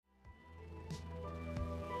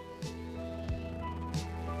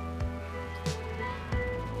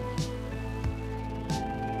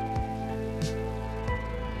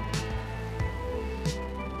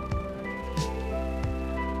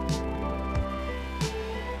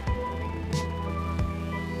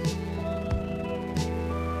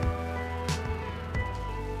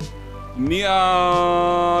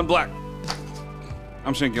Neon Black.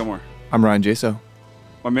 I'm Shane Gilmore. I'm Ryan Jaso.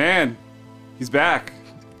 My man, he's back.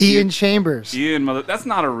 Ian Chambers. Ian, that's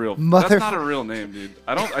not a real. That's not a real name, dude.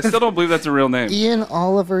 I still don't believe that's a real name. Ian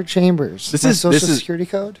Oliver Chambers. This My is social security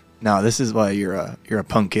code. No, this is why you're a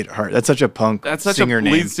punk kid at heart. That's such a punk. That's such singer a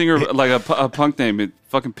name. lead singer, like a punk name. It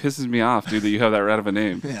fucking pisses me off, dude, that you have that rat of a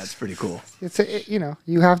name. Yeah, it's pretty cool.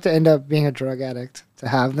 You have to end up being a drug addict to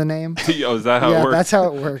have the name. Yo, is that how it Yeah, works? that's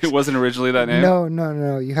how it works. It wasn't originally that name?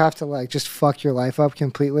 No. You have to just fuck your life up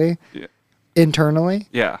completely. Yeah. Internally.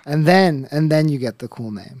 Yeah. And then you get the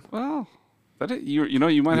cool name. Well,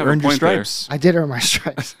 you might have earned a point your stripes. I did earn my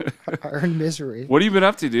stripes. I earned misery. What have you been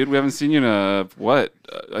up to, dude? We haven't seen you in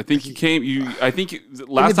I think you came.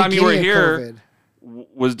 Last time you were beginning of here COVID.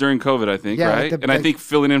 was during COVID, I think, Yeah, right? And I think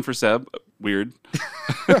filling in for Seb. Weird.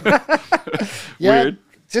 Yeah, Weird.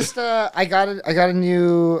 Just I got a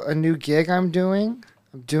new gig I'm doing.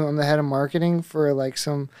 I'm the head of marketing for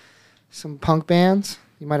some punk bands.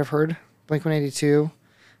 You might have heard Blink-182.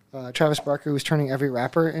 Travis Barker was turning every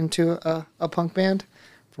rapper into a punk band.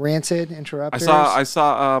 Rancid, Interrupters. I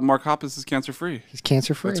saw Mark Hoppus is cancer free. He's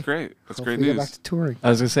cancer free. That's great. That's Hopefully great get news. back to touring. I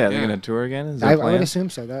was gonna say, are they Yeah. gonna tour again? Is that I plan? would assume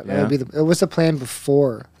so. That Yeah. would be it was the plan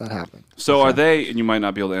before that happened. So are they? And you might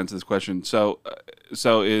not be able to answer this question. So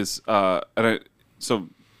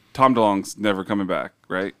Tom DeLonge's never coming back,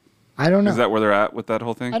 right? I don't know. Is that where they're at with that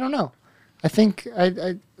whole thing? I don't know. I think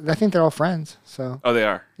I think they're all friends. So Oh, they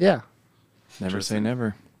are. yeah, Never say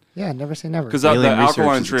never. yeah. Never say never. Because the Alien research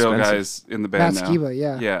Alkaline is Trio expensive. guys in the band Matt now. Skiba,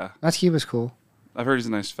 yeah. Yeah. Matt Skiba's cool. I've heard he's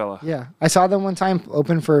a nice fella. Yeah, I saw them one time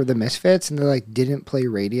open for the Misfits, and they didn't play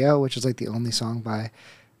Radio, which is the only song by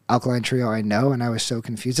Alkaline Trio I know, and I was so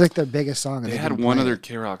confused. It's their biggest song. and They had didn't one play other it.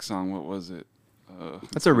 K-Rock song. What was it?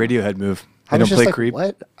 That's a Radiohead move. I They was don't just play like, Creep.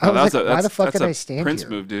 what? I Oh, was that's like, why the fuck that's did a I stand Prince here?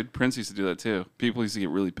 move, dude. Prince used to do that too. People used to get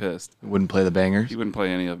really pissed. Wouldn't play the bangers. He wouldn't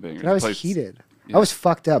play any of Bangers. And I was He played- heated. yeah. I was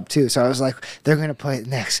fucked up too, so I was like, "They're gonna play it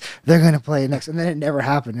next. They're gonna play it next," and then it never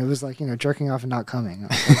happened. It was jerking off and not coming. I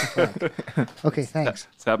was like, "What the fuck?" Okay, thanks.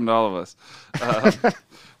 It's happened to all of us. Let's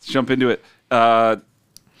jump into it.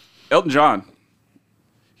 Elton John.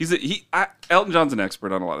 Elton John's an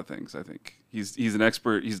expert on a lot of things. I think he's an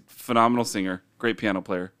expert. He's a phenomenal singer, great piano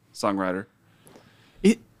player, songwriter.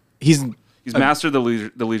 He's Mastered the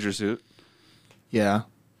Leisure Suit. yeah.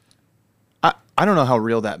 I don't know how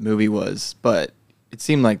real that movie was, but it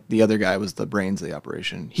seemed like the other guy was the brains of the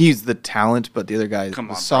operation. He's the talent, but the other guy, Come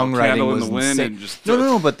the on, bro. songwriting Candle in was the Wind insane. and just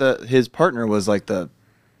No, but his partner was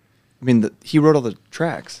he wrote all the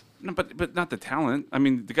tracks. No, but not the talent. I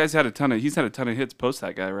mean, the guy's had a ton of hits post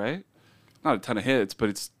that guy, right? Not a ton of hits, but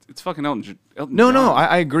it's fucking Elton John. No,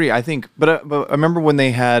 I agree. I think, but I remember when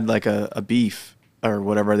they had a beef or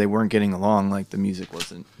whatever, they weren't getting along. The music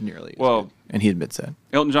wasn't nearly as Well, good. And he admits that.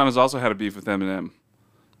 Elton John has also had a beef with Eminem,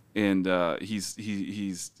 and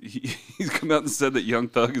he's come out and said that Young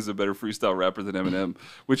Thug is a better freestyle rapper than Eminem,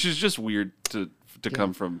 which is just weird to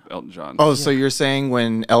come from Elton John. Oh, so you're saying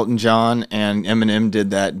when Elton John and Eminem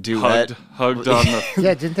did that duet? hugged on the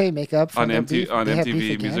Yeah, didn't they make up for on their MTV beef? on They had MTV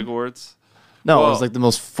beef again? Music Awards. No, Well- it was the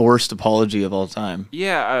most forced apology of all time.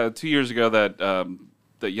 Yeah, 2 years ago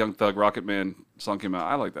that Young Thug Rocket Man song came out.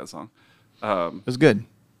 I like that song. It was good.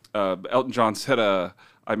 Elton John said,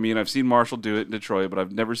 I've seen Marshall do it in Detroit, but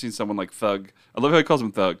I've never seen someone like Thug. I love how he calls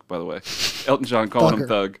him Thug, by the way. Elton John calling him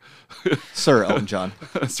Thug. Sir Elton John.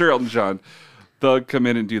 Sir Elton John. Thug come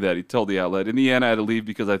in and do that. He told the outlet. In the end, I had to leave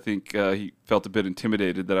because I think he felt a bit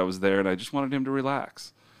intimidated that I was there, and I just wanted him to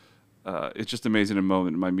relax. It's just amazing a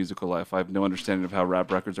moment in my musical life. I have no understanding of how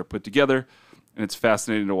rap records are put together, and it's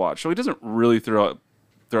fascinating to watch. So he doesn't really throw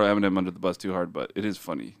Eminem under the bus too hard, but it is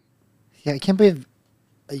funny. Yeah, I can't believe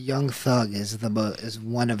a Young Thug is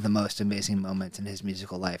one of the most amazing moments in his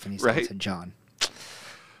musical life, and he's Right. to John.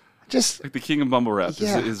 Just Like the king of mumble rap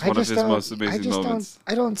is one of his most amazing moments.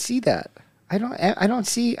 I don't see that. I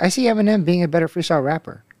see Eminem being a better freestyle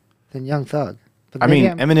rapper than Young Thug. But I maybe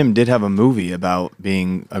mean, Eminem did have a movie about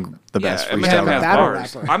being the best Eminem freestyle has battle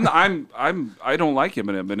bars. rapper. I don't like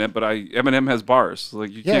Eminem, but Eminem has bars.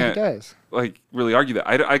 Like you Yeah, can't he does. really argue that.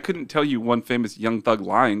 I couldn't tell you one famous Young Thug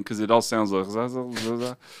line because it all sounds like.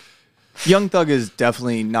 Young Thug has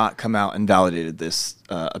definitely not come out and validated this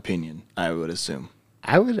opinion, I would assume.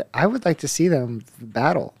 I would like to see them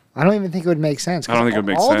battle. I don't even think it would make sense. 'cause I don't think it would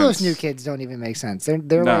make all those sense. new kids don't even make sense.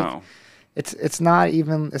 They're No. it's not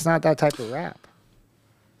that type of rap.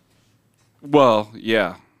 Well,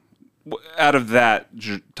 yeah. Out of that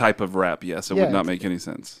type of rap, yes, it Yeah, would not it's- make any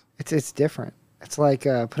sense. It's different. It's like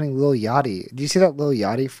putting Lil Yachty. Do you see that Lil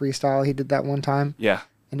Yachty freestyle he did that one time? Yeah.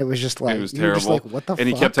 and it was just like It was you were just terrible. like, what the and fuck?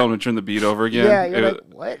 he kept telling him to turn the beat over again. Yeah, you're It like,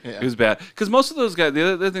 was- what? It was bad because most of those guys.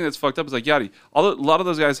 The other thing that's fucked up is like Yachty. A lot of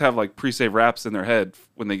those guys have like pre-save raps in their head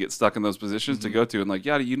when they get stuck in those positions to go to. And like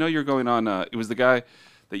Yachty, you're going on. It was the guy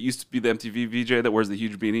that used to be the MTV VJ that wears the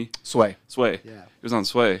huge beanie. Sway. Sway. Yeah. He was on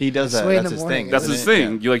Sway. He does that. Sway in That's the his morning, thing. that's isn't his it?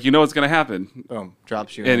 thing. Yeah. You know what's gonna happen. Boom.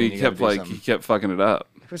 Drops you. And then he you gotta kept do like something. he kept fucking it up.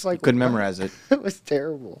 It was like Couldn't what? memorize it. It was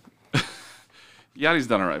terrible. Yachty's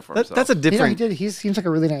done all right for himself. That's a He different. did. He seems like a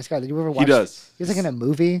really nice guy. Did you ever watch? does. He was like in a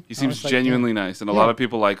movie. He I seems was like, genuinely nice, and a Yeah. lot of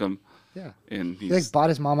people like him. Yeah. And He like he's bought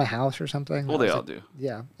his mom a house or something. well, I they was all like, do.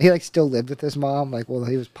 Yeah. He like still lived with his mom. Like, well,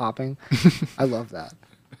 he was popping. I love that.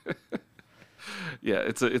 Yeah,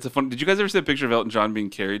 it's a fun. Did you guys ever see a picture of Elton John being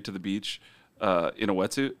carried to the beach in a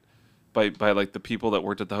wetsuit by like the people that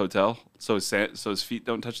worked at the hotel, so his feet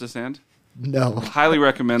don't touch the sand? No. Highly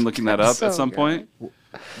recommend looking that up So at some good. point.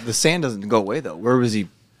 The sand doesn't go away though. Where was he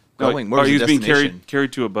going? No, Where was he the was being destination?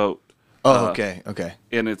 carried to a boat. Oh, okay, okay.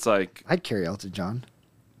 And it's like, I'd carry Elton John.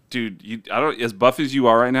 dude, I don't as buff as you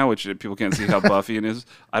are right now, which people can't see how buff Ian is.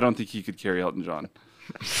 I don't think he could carry Elton John.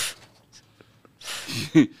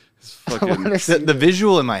 He's I fucking. wanna see The it.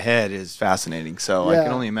 visual in my head is fascinating, so I Yeah.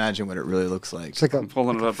 can only imagine what it really looks like. It's like a I'm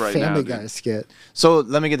pulling it up right now, Family dude. Guy skit. So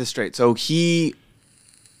let me get this straight. So he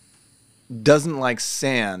doesn't like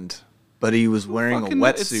sand, but he was wearing Fucking- a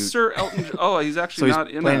It's wetsuit, Sir Elton. Oh, he's so actually he's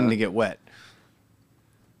not in planning a. to get wet.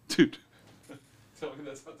 Dude, tell me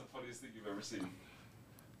that's not the funniest thing you've ever seen.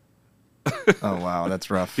 Oh wow, that's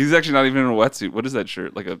rough. He's actually not even in a wetsuit. What is that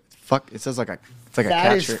shirt? Like a Fuck. It says like a. It's like a That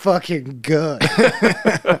cat is shirt. fucking good.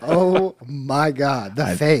 Oh my god, the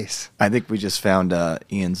face. I think we just found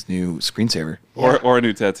Ian's new screensaver. or a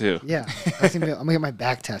new tattoo. Yeah, I'm gonna get my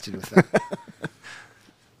back tattooed with that.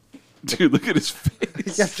 Dude, look at his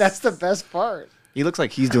face. Yeah, that's the best part. He looks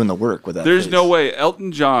like he's doing the work with that. There's face. no way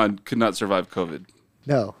Elton John could not survive COVID.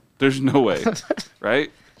 No, There's no way,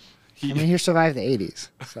 right? I mean he survived the '80s.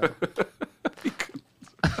 So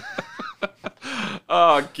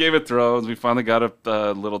Game of Thrones. We finally got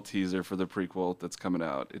a little teaser for the prequel that's coming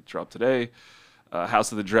out. It dropped today.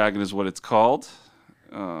 House of the Dragon is what it's called.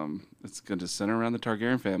 It's going to center around the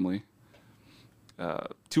Targaryen family.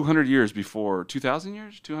 200 years before, 2,000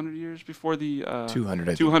 years, 200 years before the 200, I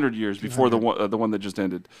think. 200 years before the one that just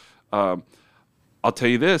ended. I'll tell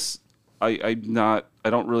you this: I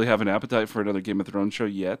don't really have an appetite for another Game of Thrones show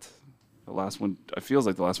yet. The last one, it feels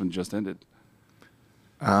like the last one just ended.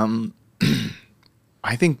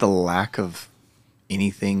 I think the lack of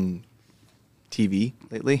anything TV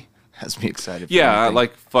lately has me excited. For Yeah, anything.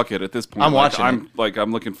 like fuck it. At this point, I'm like, watching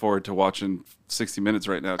I'm looking forward to watching 60 Minutes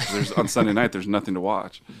right now because there's on Sunday night there's nothing to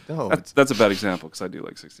watch. No, That's a bad example because I do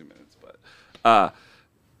like 60 Minutes, but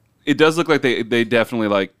it does look like they definitely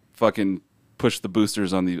like fucking pushed the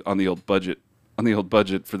boosters on the old budget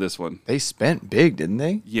for this one. they spent big, didn't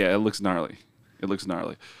they? Yeah, it looks gnarly. It looks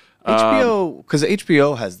gnarly. HBO, because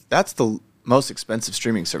HBO that's the most expensive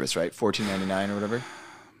streaming service, right? $14.99 or whatever.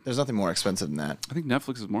 There's nothing more expensive than that. I think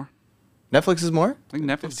Netflix is more. Netflix is more. I think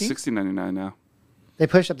Netflix is $16.99 now. they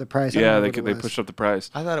pushed up the price. I don't Yeah, know they what it they was. pushed up the price.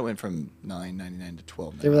 I thought it went from $9.99 to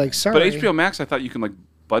 $12.99. They were like, sorry. But HBO Max, I thought you can like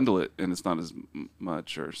bundle it and it's not as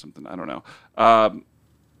much or something. I don't know.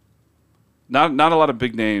 Not a lot of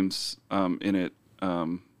big names in it.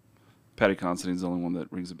 Patty Considine's the only one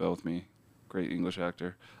that rings a bell with me. Great English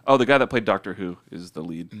actor. Oh, the guy that played Doctor Who is the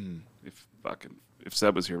lead. If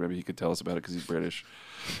Seb was here, maybe he could tell us about it because he's British.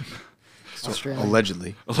 Australian.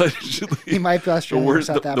 Allegedly. Allegedly, He might be the Australian or worst,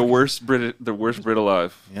 South the African. worst Brit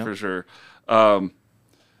alive Yep. for sure.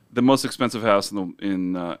 The most expensive house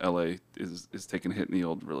in LA is taking a hit in the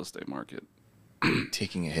old real estate market.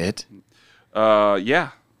 Taking a hit. Yeah,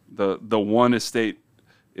 the one estate,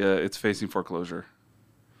 it's facing foreclosure.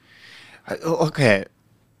 Okay.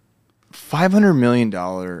 $500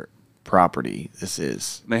 million property. This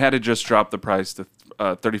is. They had to just drop the price to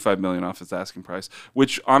 $35 million off its asking price,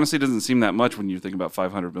 which honestly doesn't seem that much when you think about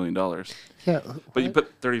 $500 million. Yeah, But you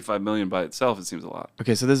put $35 million by itself, it seems a lot.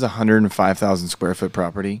 Okay, so this is a 105,000 square foot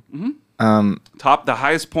property. The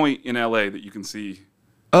highest point in LA that you can see.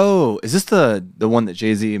 Oh, is this the one that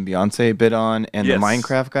Jay-Z and Beyonce bid on and Yes. the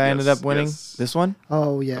Minecraft guy ended Yes, up winning? yes. This one?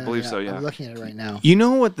 Oh yeah, I believe so, yeah. I'm looking at it right now. You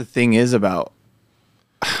know what the thing is about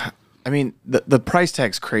I mean, the price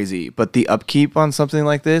tag's crazy, but the upkeep on something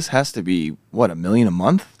like this has to be what, $1 million a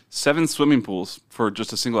month? 7 swimming pools for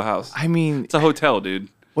just a single house. I mean, It's a hotel, dude.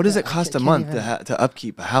 what does Yeah, it cost a can't month even- to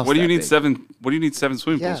upkeep a house? What do you that need big? 7? What do you need 7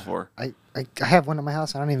 swimming Yeah, pools for? I have one in my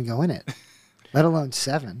house. I don't even go in it, let alone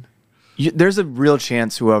 7. There's a real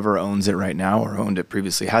chance whoever owns it right now or owned it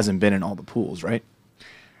previously hasn't been in all the pools, right?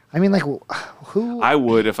 I mean, like, Who? I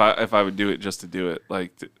would if I would do it just to do it.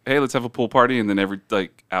 Like, hey, let's have a pool party, and then every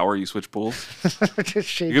like hour you switch pools. Just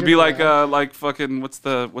shake You could your be head. like fucking what's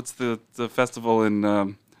the festival in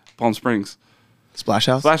Palm Springs? Splash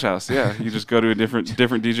House. Splash House. Yeah, you just go to a different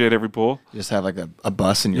DJ at every pool. You just have like a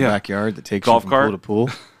bus in your Yeah. backyard that takes Golf you from cart. pool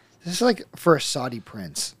to pool. This is like for a Saudi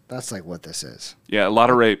prince. That's like what this is. Yeah, a lot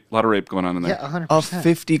of rape going on in there. Yeah, 100%. A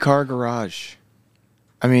 50-car garage.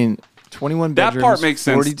 I mean, 21 That bedrooms. part makes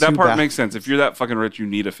sense. 42 That part bath- makes sense. If you're that fucking rich, you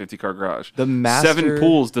need a 50-car garage. The master- 7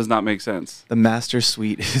 pools does not make sense. The master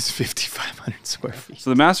suite is 5,500 square feet. So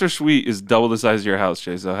the master suite is double the size of your house,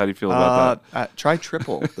 Jay. So how do you feel about that? Try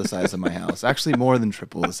triple the size of my house. Actually, more than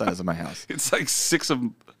triple the size of my house. It's like 6 of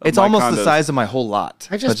It's my almost the condos. size of my whole lot.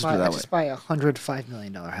 I Let's just put it buy, I that just way. buy $105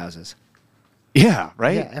 million houses. Yeah,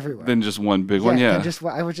 right? Yeah, everywhere. Than just one big one. Yeah. and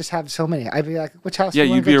I would just have so many. I'd be like, which house? Yeah, do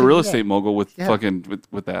you you'd wanna be a go to real today? estate mogul with Yeah. fucking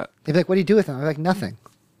with that. They'd be like, what do you do with them? I'm like, nothing.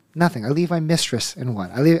 Nothing. I leave my mistress in one.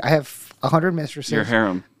 I have 100 mistresses. Your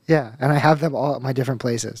harem. Yeah, and I have them all at my different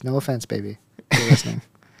places. No offense, baby. If you're listening.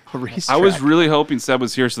 A racetrack. I was really hoping Seb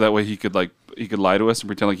was here so that way he could lie to us and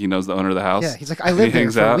pretend like he knows the owner of the house. Yeah, he's like, I And live he there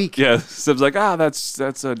hangs for a out. week. Yeah, Seb's like, that's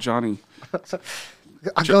Johnny.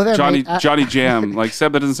 I'll go there. Johnny mate. Johnny Jam. Like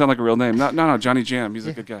Seb, that doesn't sound like a real name. No, Johnny Jam. He's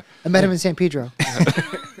a good guy. I met him in San Pedro.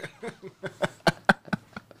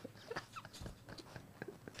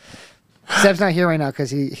 Seb's not here right now because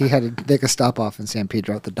he had to make a stop off in San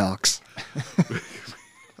Pedro at the docks.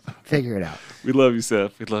 Figure it out. We love you,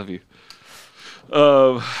 Seb. We love you.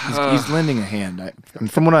 He's lending a hand.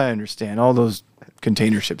 From what I understand, all those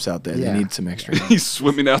container ships out there, Yeah. they need some extra help. He's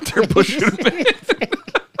swimming out there pushing a man.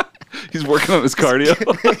 He's working on his cardio,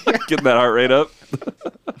 getting that heart rate up.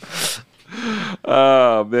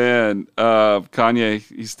 Oh man, Kanye,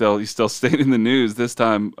 he's still staying in the news. This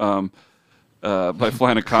time by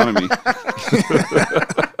flying economy.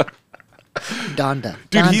 Donda.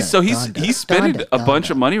 Dude, Donda, he's spending Donda, a bunch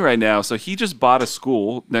Donda. of money right now. So he just bought a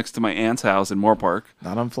school next to my aunt's house in Moore Park.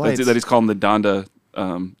 Not on flights. That he's calling the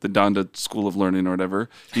Donda School of Learning or whatever.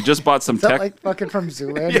 He just bought some Is that tech. like fucking from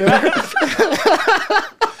Zoolander?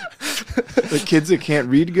 The kids that can't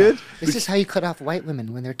read good? This is how you cut off white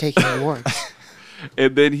women when they're taking awards.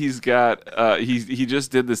 And then he's got he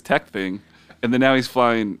just did this tech thing, and then now he's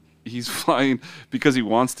flying because he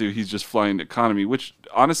wants to. He's just flying economy, which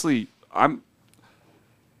honestly,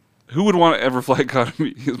 who would want to ever fly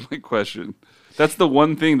economy is my question. That's the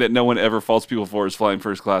one thing that no one ever faults people for is flying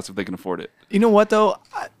first class if they can afford it. You know what though?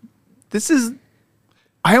 This is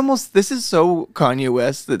so Kanye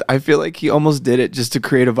West that I feel like he almost did it just to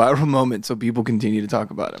create a viral moment so people continue to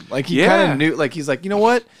talk about him. Like he Yeah. kind of knew, like he's like, you know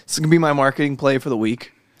what? This is gonna be my marketing play for the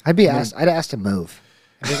week. I'd ask to move.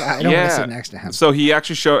 I don't want to sit next to him. So he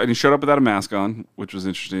actually showed up without a mask on, which was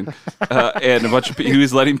interesting, and a bunch of he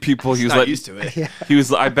was letting people. He was Not used to it. Yeah. He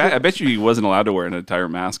was. I bet you he wasn't allowed to wear an entire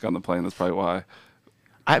mask on the plane. That's probably why.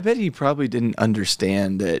 I bet he probably didn't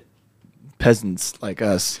understand that peasants like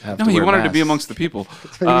us have No, to he wear wanted to masks. be amongst the people. So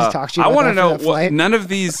he just talks to you I about want to that know for that what flight? none of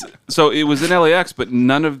these. So it was in LAX, but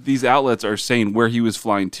none of these outlets are saying where he was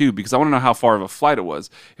flying to because I want to know how far of a flight it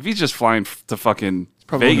was. If he's just flying to fucking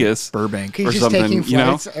Probably Vegas, Burbank. He's or just something, taking you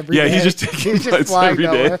know? flights every Yeah, day. he's just taking flights flying every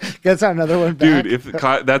day. nowhere, gets on another one back. Dude,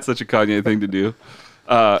 that's such a Kanye thing to do.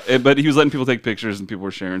 But he was letting people take pictures and people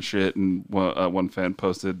were sharing shit. And one fan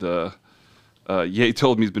posted, Ye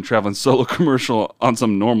told me he's been traveling solo commercial on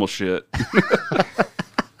some normal shit.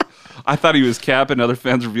 I thought he was capping. Other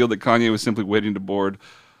fans revealed that Kanye was simply waiting to board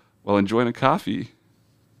while enjoying a coffee,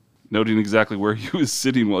 noting exactly where he was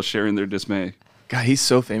sitting while sharing their dismay. God, he's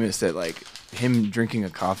so famous that like him drinking a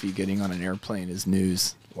coffee, getting on an airplane is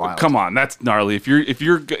news. Wow. Come on, that's gnarly. If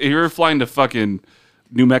you're flying to fucking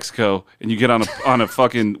New Mexico and you get on a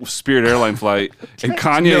fucking Spirit airline flight and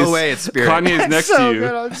Kanye's No way it's Spirit. Kanye's next so to good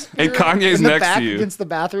you on and Spirit. Kanye's In the next back to you, against the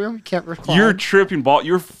bathroom. You can't recline. you're tripping ball.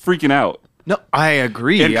 You're freaking out. No, I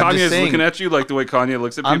agree. And I'm just Kanye's saying, looking at you like the way Kanye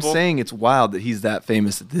looks at I'm people. saying it's wild that he's that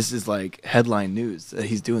famous that this is like headline news that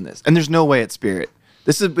he's doing this. And there's no way it's Spirit.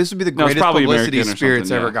 This would be the No, it's greatest probably publicity American or Spirit's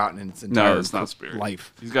something, ever yeah. gotten in its entire No, it's not Spirit.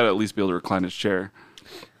 life. He's got to at least be able to recline his chair.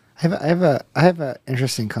 I have a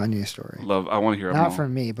interesting Kanye story. I want to hear it. Not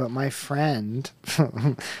from me, but my friend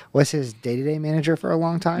was his day-to-day manager for a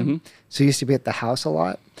long time. Mm-hmm. So he used to be at the house a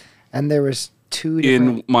lot, and there was two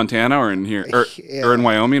different In Montana or in here or in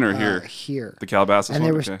Wyoming or here, here. the Calabasas And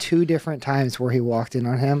one? there was Okay. two different times where he walked in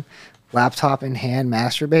on him, laptop in hand,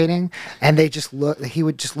 masturbating, and he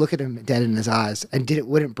would just look at him dead in his eyes and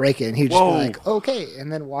wouldn't break it, and he'd just Whoa. be like, okay, and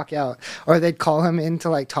then walk out. Or they'd call him in to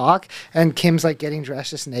like talk, and Kim's like getting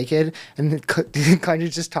dressed just naked, and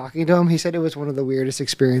Kanye's just talking to him. He said it was one of the weirdest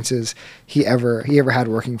experiences he ever had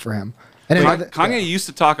working for him. And Kanye, another, Kanye used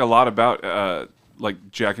to talk a lot about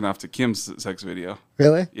like jacking off to Kim's sex video.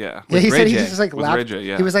 really? Yeah. Yeah, he Ray said he J. was just like With Ray J,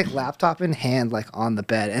 yeah. he was like laptop in hand, like on the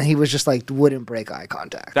bed, and he was just like wouldn't break eye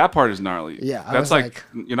contact. That part is gnarly. Yeah, I That's was like,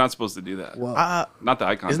 you're not supposed to do that. Whoa. Not the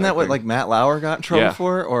eye contact. Isn't that what thing. like Matt Lauer got in trouble Yeah.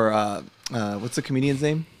 for? Or what's the comedian's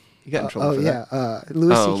name? He got in trouble for that.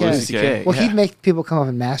 Louis Oh, C.K. Louis C.K. Well, Yeah. he'd make people come up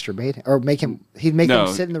and masturbate, or he'd make No,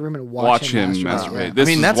 them sit in the room and watch him him masturbate. Yeah. This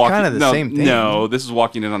I mean, is that's walking- kinda the no, same thing. No, this is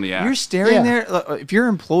walking in on the act. You're staring Yeah. there. If your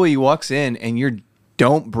employee walks in and you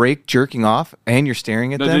don't break jerking off and you're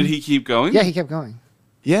staring at no, them. did he keep going? Yeah, he kept going.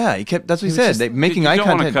 Yeah, he kept. That's what he was said. just- They, making you eye don't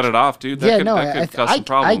want to contact. cut it off, dude. That Yeah, could, no, that could cause some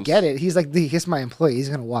problems. I get it. He's like, he's my employee. He's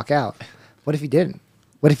gonna walk out. What if he didn't?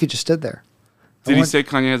 What if he just stood there? Did he say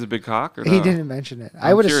Kanye has a big cock? Or He no? didn't mention it. I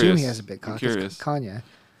I'm would assume curious. he has a big I'm cock. It's curious. Kanye. He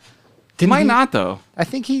Didn't might not though. I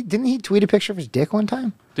think didn't he tweet a picture of his dick one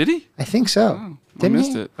time? Did he? I think so. Oh, I Didn't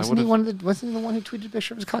missed he? it. I Wasn't he would've- wasn't he the one who tweeted a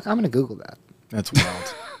picture of his cock? I'm gonna Google that. That's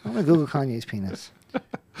wild. I'm gonna Google Kanye's penis.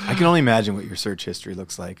 I can only imagine what your search history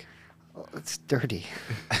looks like. Oh, it's dirty.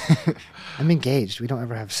 I'm engaged. We don't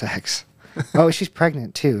ever have sex. Oh, she's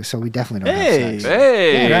pregnant too, so we definitely don't Hey. have sex.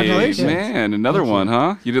 Hey, Congratulations. man, another Thank one, you.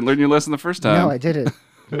 huh? You didn't learn your lesson the first time. No, I didn't.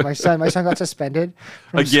 My son got suspended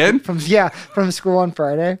Again? from school on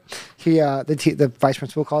Friday. He the vice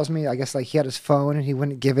principal calls me. I guess like he had his phone and he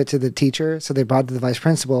wouldn't give it to the teacher, so they brought it to the vice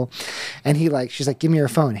principal, and she's like, "Give me your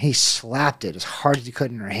phone." He slapped it as hard as he could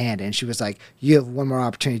in her hand, and she was like, "You have one more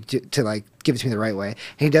opportunity to like give it to me the right way." And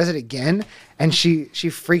he does it again, and she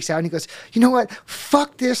freaks out and he goes, "You know what?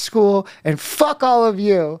 Fuck this school and fuck all of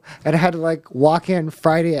you." And I had to like walk in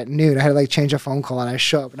Friday at noon. I had to like change a phone call, and I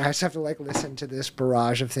show up and I just have to like listen to this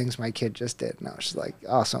barrage of things my kid just did. And I was just like,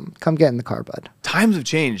 "Awesome, come get in the car, bud." Times have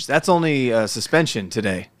changed. That's only suspension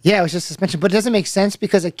today. Yeah, it was just suspension, but it doesn't make sense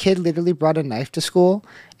because a kid literally brought a knife to school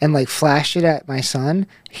and like flashed it at my son.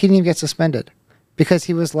 He didn't even get suspended because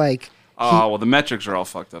he was like, Oh, well, the metrics are all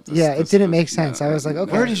fucked up. it didn't make sense. I was like,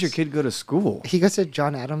 okay. Where does your kid go to school? He goes to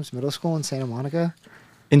John Adams Middle School in Santa Monica.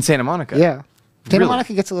 In Santa Monica. Yeah, Santa Really?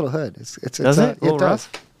 Monica gets a little hood. Does it? A little does.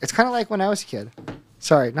 rough? It's kind of like when I was a kid.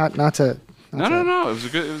 Sorry, not to. No. It was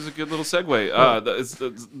a good little segue.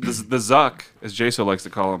 The Zuck, as Jaso likes to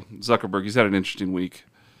call him, Zuckerberg. He's had an interesting week.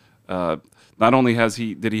 Not only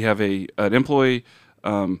did he have an employee,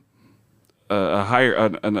 an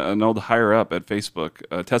old higher up at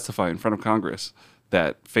Facebook testify in front of Congress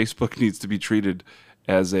that Facebook needs to be treated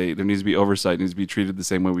there needs to be oversight, needs to be treated the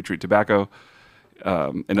same way we treat tobacco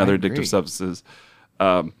and other agree. addictive substances.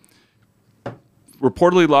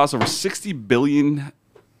 Reportedly lost over $60 billion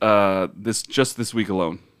this week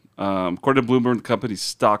alone. According to Bloomberg, the company's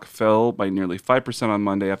stock fell by nearly 5% on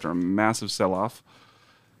Monday after a massive sell-off.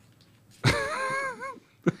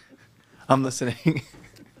 I'm listening.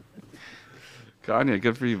 Kanye,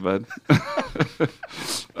 good for you, bud.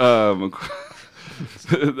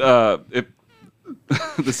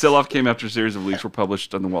 The sell-off came after a series of leaks were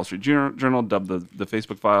published on the Wall Street Journal, dubbed the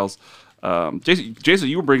Facebook files. Jason,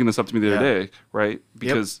 you were bringing this up to me the other day, right?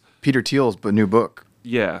 Because Peter Thiel's new book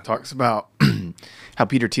yeah, talks about how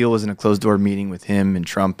Peter Thiel was in a closed-door meeting with him and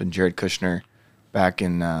Trump and Jared Kushner back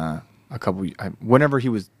in whenever he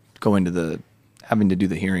was going to having to do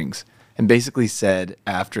the hearings, and basically said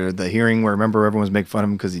after the hearing where remember everyone was making fun of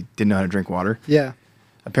him because he didn't know how to drink water. Yeah.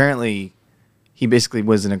 Apparently, he basically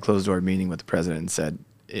was in a closed-door meeting with the president and said,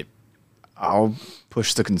 "I'll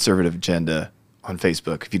push the conservative agenda on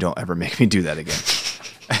Facebook if you don't ever make me do that again."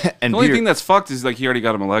 And the only Peter- thing that's fucked is like he already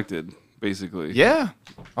got him elected, basically. yeah,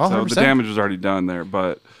 So the 100%. damage was already done there,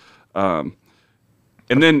 but and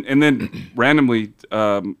then randomly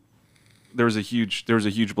there was a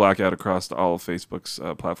huge blackout across all of Facebook's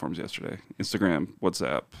platforms yesterday. Instagram,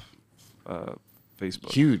 WhatsApp,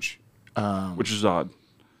 Facebook, Huge. which is odd.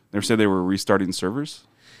 They said they were restarting servers.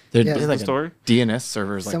 They're, Yeah. they're like The story? DNS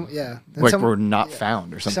servers, like, And like were not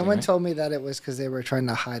found or something. Someone right? told me that it was because they were trying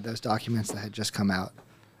to hide those documents that had just come out.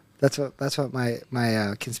 That's what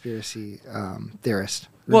my conspiracy theorist.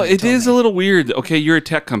 Well, it told is me. a little weird. Okay, you're a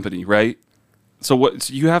tech company, right? So what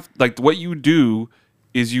you have, like, what you do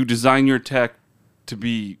is you design your tech to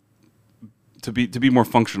be more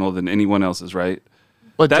functional than anyone else's, right?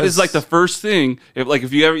 Well, That is like the first thing.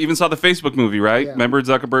 If you ever even saw the Facebook movie, right? Yeah. Remember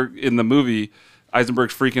Zuckerberg in the movie,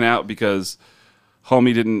 Eisenberg's freaking out because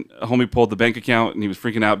homie pulled the bank account and he was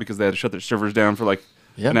freaking out because they had to shut their servers down for like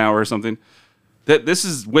Yep. an hour or something. This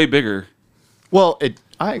is way bigger. Well,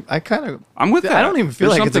 I kind of. I'm with that. I don't even feel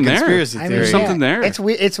There's like it's a something there. conspiracy I mean, theory. There's something there.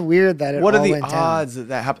 It's weird that it What are all the went down. odds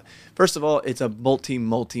that happened? First of all, it's a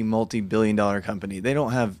multi-billion-dollar company.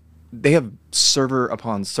 They have server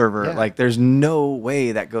upon server. Yeah. Like, there's no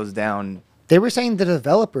way that goes down They were saying the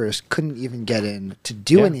developers couldn't even get in to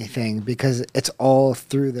do Yeah. anything because it's all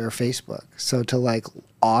through their Facebook. So to like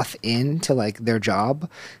auth in to like their job,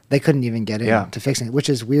 they couldn't even get in Yeah. to fix it, which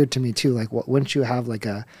is weird to me too. Like, wouldn't you have like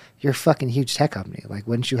you're a fucking huge tech company. Like,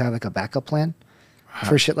 wouldn't you have like a backup plan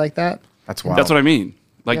for shit like that? That's wild. That's what I mean.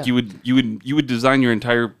 Like Yeah. you would design your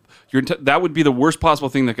entire that would be the worst possible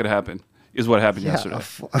thing that could happen. Is what happened yesterday. A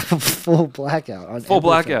full blackout. On Full everything.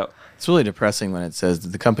 blackout. It's really depressing when it says that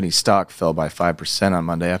the company's stock fell by 5% on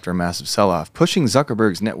Monday after a massive sell-off, pushing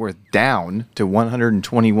Zuckerberg's net worth down to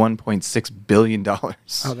 $121.6 billion. Oh,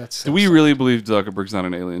 that's so Do we really believe Zuckerberg's not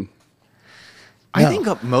an alien? I No.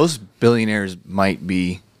 think most billionaires might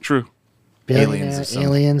be. True. billionaire, aliens of some-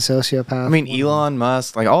 alien, sociopath. I mean, Elon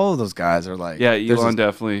Musk, like all of those guys are like. Yeah, there's Elon a-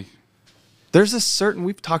 definitely. There's a certain.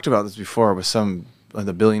 We've talked about this before with some of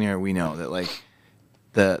the billionaire we know that like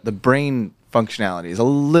the brain functionality is a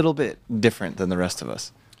little bit different than the rest of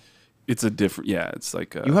us. It's a different. Yeah, it's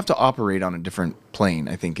like. You have to operate on a different plane,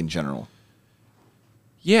 I think, in general.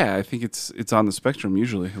 Yeah, I think it's on the spectrum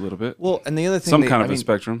usually a little bit. Well, and the other thing, Some kind of a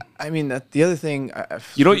spectrum. I mean, the other thing,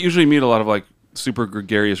 You don't usually meet a lot of like super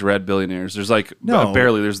gregarious red billionaires. There's like No.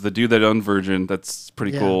 barely. There's the dude that owned Virgin. That's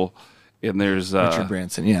pretty Yeah. cool. And there's Richard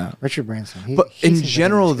Branson, yeah. Richard Branson. But he in seems like a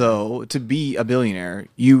general, nice guy. though, to be a billionaire,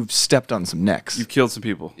 you've stepped on some necks. you've killed some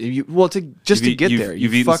people. To just You've to eat- get you've- there, you've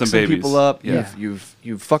you've eaten fucked some some babies. people up. Yeah.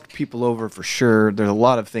 You've fucked people over for sure. There's a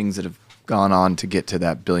lot of things that have gone on to get to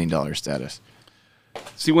that $1 billion status.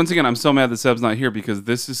 See, once again, I'm so mad that Seb's not here because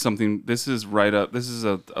this is something. This is right up. This is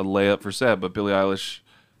a layup for Seb. But Billie Eilish,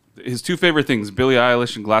 his two favorite things: Billie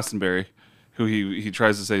Eilish and Glastonbury, who he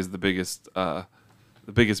tries to say is the biggest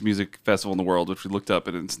music festival in the world, which we looked up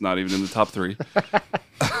and it's not even in the top 3.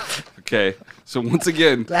 Okay, so once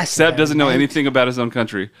again, Seb doesn't know mate. anything about his own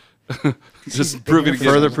country. Just proving again.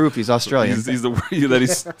 Further proof he's Australian. He's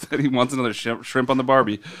that he wants another shrimp on the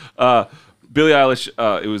Barbie. Billie Eilish.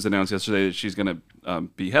 It was announced yesterday that she's going to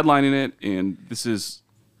be headlining it, and this is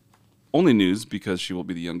only news because she will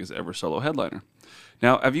be the youngest ever solo headliner.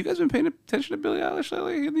 Now, have you guys been paying attention to Billie Eilish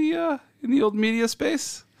lately in the old media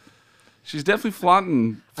space? She's definitely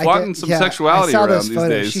flaunting some sexuality I saw around those these photos.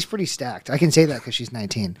 days. She's pretty stacked. I can say that because she's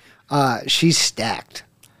 19. She's stacked.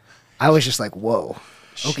 I was just like, whoa.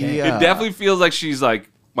 Okay. She, It definitely feels like she's like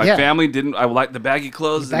my Yeah. family didn't. I like the baggy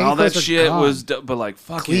clothes The and baggy all that clothes are shit gone. was, but like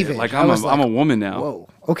fuck Cleavage. it, like I I'm was a like, woman now. Whoa.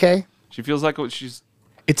 Okay. She feels like what she's.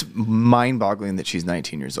 It's mind-boggling that she's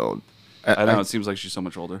 19 years old. I know it seems like she's so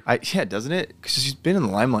much older. Yeah, doesn't it? Because she's been in the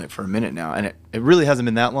limelight for a minute now, and it really hasn't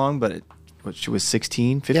been that long. But she was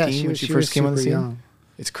 16, 15 Yeah, when she first came on the super scene. young.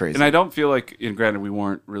 It's crazy. And I don't feel like, and granted, we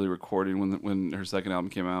weren't really recording when her second album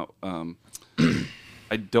came out.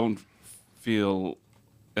 I don't feel,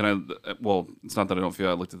 well, it's not that I don't feel.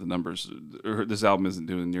 I looked at the numbers. This album isn't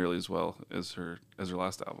doing nearly as well as her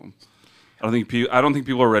last album. I don't think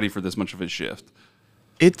people are ready for this much of a shift.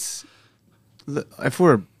 It's, if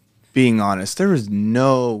we're being honest, there was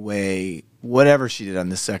no way whatever she did on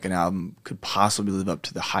this second album could possibly live up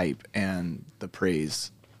to the hype and the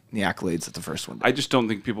praise, and the accolades that the first one did. I just don't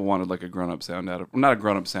think people wanted like a grown-up sound out of, well, not a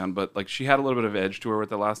grown-up sound, but like she had a little bit of edge to her with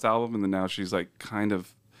the last album, and then now she's like kind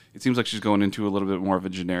of, it seems like she's going into a little bit more of a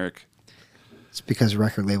generic. It's because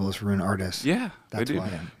record labels ruin artists. Yeah, That's they do.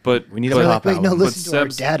 why. But We need a They're pop like, wait, no, album. listen to our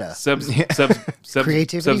data. Seb's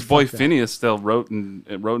Creativity, boy fuck that. Phineas still wrote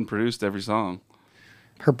and produced every song.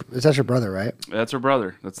 That's her brother, right? That's her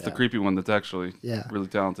brother. That's the creepy one. That's actually Yeah. really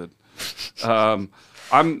talented. I'm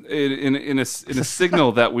in a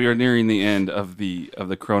signal that we are nearing the end of the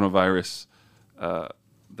coronavirus,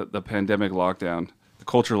 the pandemic lockdown, the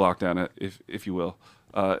culture lockdown, if you will.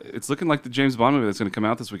 It's looking like the James Bond movie that's going to come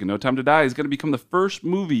out this weekend, No Time to Die, is going to become the first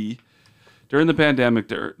movie during the pandemic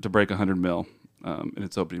to break 100 mil in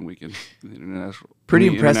its opening weekend in the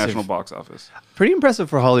international box office. Pretty impressive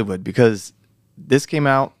for Hollywood because this came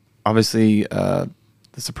out, obviously, the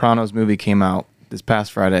Sopranos movie came out this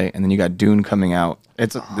past Friday, and then you got Dune coming out.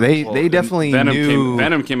 They definitely knew.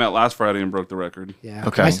 Venom came out last Friday and broke the record. Yeah.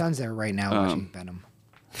 Okay. My son's there right now watching Venom.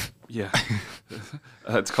 Yeah,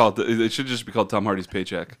 it's called. It should just be called Tom Hardy's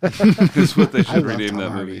Paycheck. Is what they should love rename Tom that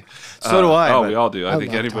Hardy. movie. So do I, Oh, but- we all do. I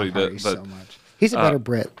think love anybody Tom Hardy does. But so much. He's a better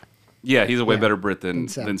Brit. yeah, he's a way Yeah, better Brit than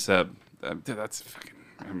than Seb. Seb. Dude, that's fucking.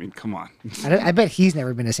 I mean, come on. I bet he's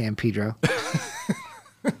never been to San Pedro.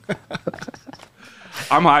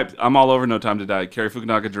 I'm hyped. I'm all over No Time to Die. Cary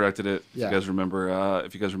Fukunaga directed it. Yeah.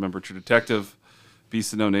 If you guys remember True Detective,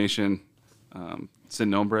 Beast of No Nation, Sin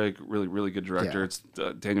Nombre, really good director. Yeah. It's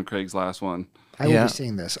Daniel Craig's last one. I will Yeah. be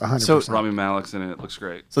seeing this 100%. So- Rami Malek's in it. It looks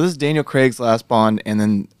great. So this is Daniel Craig's last Bond, and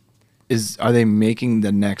then are they making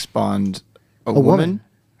the next Bond a woman?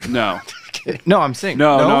 No, No, I'm saying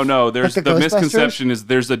No. There's Like the the misconception is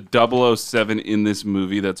there's a 007 in this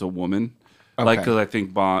movie that's a woman. Like, Okay. because I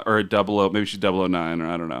think Bond or a 00, maybe she's 009 or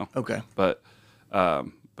I don't know. Okay. But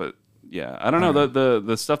yeah, I don't know.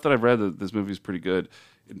 The stuff that I've read, that this movie is pretty good.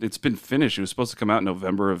 It's been finished. It was supposed to come out in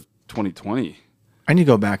November of 2020. I need to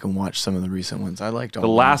go back and watch some of the recent ones. I liked all The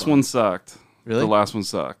last one sucked. Really? The last one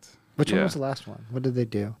sucked. Which one Yeah. was the last one? What did they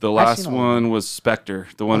do? The I've last seen all of one them. was Spectre.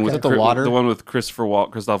 The one with Is it the water? The one with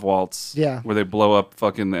Christoph Waltz. Yeah. Where they blow up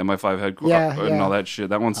fucking the MI5 headquarters Yeah, and yeah. all that shit.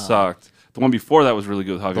 That one sucked. The one before that was really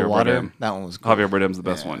good with Javier The water. Bardem. That one was good. Javier Bardem's the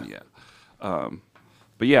best one. Yeah.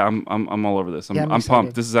 But yeah, I'm all over this. Yeah, I'm I'm pumped.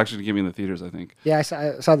 excited. This is actually gonna get me in the theaters, I think. Yeah, I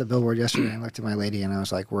saw the billboard yesterday and I looked at my lady and I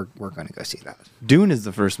was like, we're going to go see that. Dune is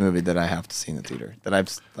the first movie that I have to see in the theater. That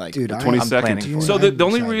I've like. Dude, I'm I'm 22nd. planning for. So I'm the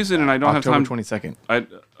only excited. reason, and I don't October have time.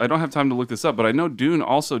 22nd. I don't have time to look this up, but I know Dune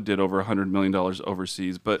also did over $100 million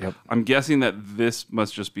overseas. But Yep. I'm guessing that this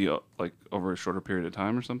must just be like over a shorter period of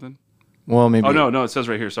time or something. Well, maybe. Oh no, it says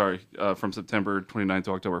right here. Sorry, from September 29th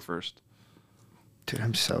to October 1st. Dude,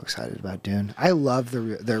 I'm so excited about Dune. I love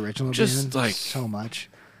the original Just, Dune like- so much.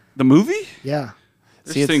 The movie? Yeah.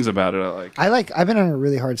 There's See, it's- things about it I like. I've been on a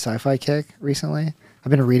really hard sci-fi kick recently. I've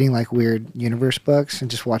been reading like weird universe books and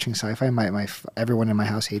just watching sci-fi. Everyone in my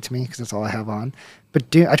house hates me because that's all I have on. But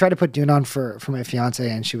Dune, I tried to put Dune on for my fiance,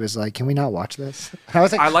 and she was like, "Can we not watch this?" And I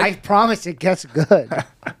was like, I promise it gets good."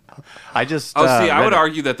 I just. Oh, see, I read would it.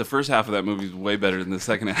 argue that the first half of that movie is way better than the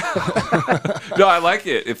second half. No, I like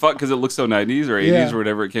it. Because it looks so 90s or 80s Yeah. or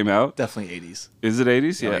whatever it came out. Definitely 80s. Is it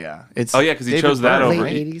 80s? Oh, Yeah. yeah. It's Because he David chose that Byrne. over.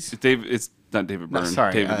 Late 80s? It's not David No, Byrne.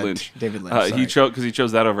 sorry, David Lynch. David Lynch, He sorry.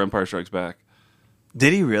 chose that over Empire Strikes Back.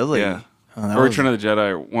 Did he really? Yeah. Oh, that Or was Return of the Jedi,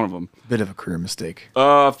 or one of them. a bit of a career mistake.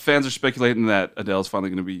 Fans are speculating that Adele's finally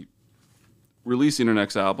going to be releasing her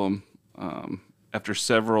next album after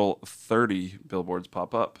several 30 billboards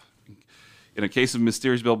pop up. In a case of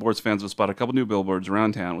mysterious billboards, fans will spot a couple new billboards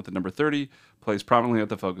around town with the number 30 placed prominently at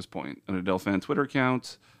the focus point. An Adele fan Twitter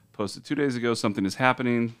account posted 2 days ago, something is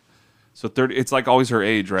happening. So 30, it's like always her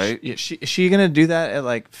age, right? Yeah, is she gonna do that at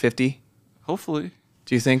like 50? Hopefully.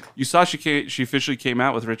 Do you think? You saw she officially came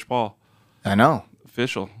out with Rich Paul. I know.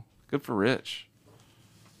 Official. Good for Rich.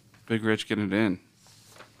 Big Rich getting it in.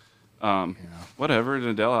 Whatever, an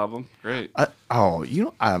Adele album. Great.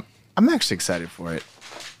 I'm actually excited for it.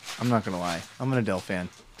 I'm not gonna lie. I'm an Adele fan.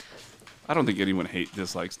 I don't think anyone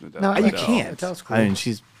dislikes an Adele. No, You Adele. can't. Adele's cool. I mean,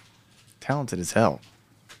 she's talented as hell.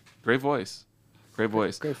 Great voice. Great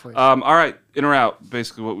voice. Great voice. All right, in or out.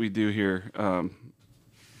 Basically, what we do here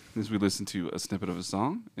is we listen to a snippet of a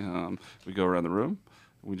song. We go around the room.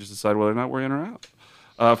 We just decide whether or not we're in or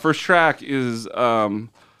out. First track is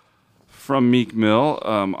from Meek Mill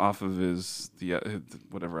off of his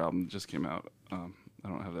whatever album just came out. I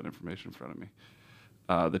don't have that information in front of me.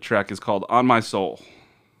 The track is called "On My Soul."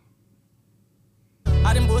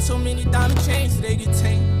 I done bought so many diamond chains, they get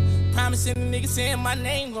tamed. Promising the nigga saying my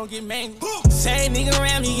name gon' get mangled. Same nigga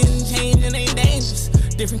around me getting changed and ain't dangerous.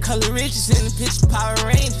 Different color riches in the picture Power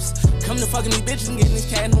Rangers. Come to fucking these bitches and getting this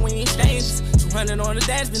cat and we ain't strangers. 200 on the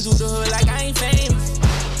dash, been through the hood like I ain't famous.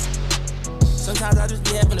 Sometimes I just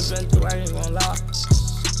be having to been through, I ain't gonna lie.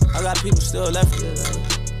 I got people still left here, like.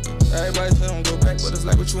 Everybody say I'm go back, but it's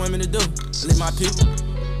like what you want me to do. Leave my people.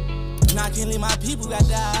 And I can't leave my people, got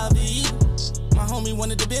die of the evil. My homie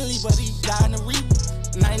wanted the Bentley, but he died in the Reaper.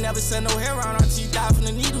 And I ain't never said no hair on until he died from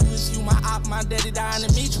the needle. It's you, my op, my daddy dying to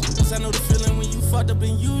meet you. Cause I know the feeling when you fucked up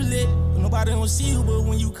and you lit. But nobody don't see you, but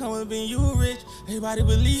when you come up and you rich, everybody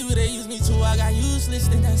believe it, they use me too, I got useless.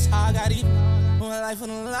 Think that's how I got even. Put my life on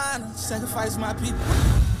the line, I sacrifice my people.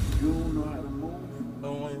 You don't know how to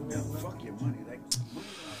move. Yeah, fuck your money.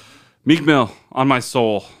 Meek Mill, "On My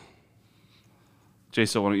Soul."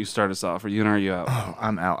 Jason, why don't you start us off? Are you in or are you out? Oh,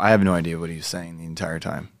 I'm out. I have no idea what he was saying the entire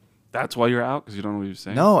time. That's why you're out? Because you don't know what he was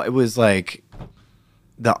saying? No, it was like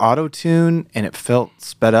the auto tune, and it felt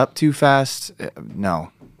sped up too fast.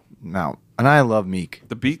 No. And I love Meek.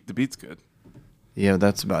 The beat's good. Yeah,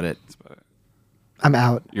 that's about it. That's about it. I'm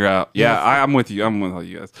out. You're out. Yeah, I'm with you. I'm with all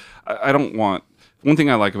you guys. I don't want... One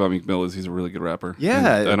thing I like about Meek Mill is he's a really good rapper.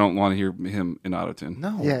 Yeah. And I don't want to hear him in autotune.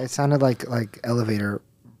 No. Yeah, it sounded like elevator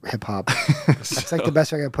hip hop. It's like the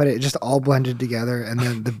best way I could put it. It just all blended together, and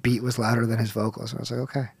then the beat was louder than his vocals. And I was like,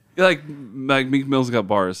 okay. Yeah, like Meek Mill's got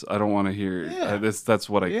bars. I don't want to hear... Yeah. That's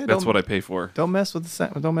what I pay for. Don't mess with the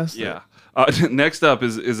sound. Don't mess with Yeah. it. Next up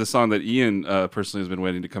is a song that Ian personally has been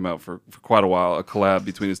waiting to come out for quite a while. A collab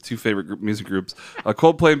between his two favorite music groups,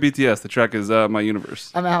 Coldplay and BTS. The track is "My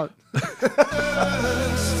Universe." I'm out.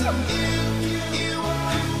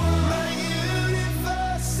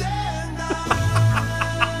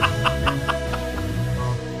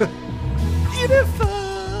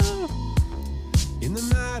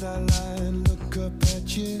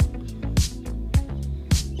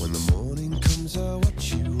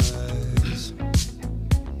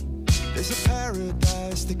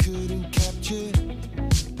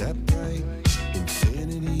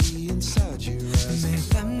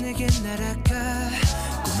 날아가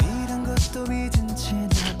꿈이란 것도 믿은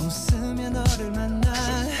채나 웃으며 너를 만나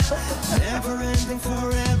Never ending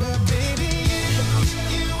forever baby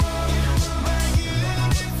You are my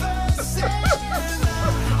universe and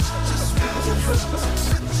I just want to put you first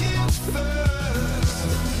You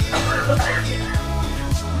are my universe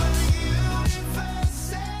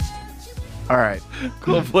and you All right.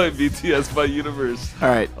 Coldplay BTS by Universe. All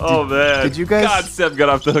right. Oh man. did you guys- God, Seb got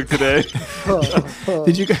off the hook today.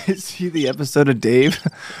 Did you guys see the episode of Dave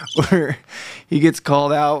where he gets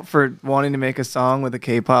called out for wanting to make a song with a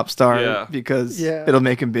K-pop star Yeah. because Yeah. it'll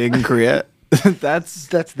make him big in Korea? That's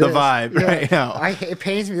the this. vibe Yeah. right now. It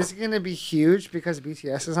pains me. This is gonna be huge because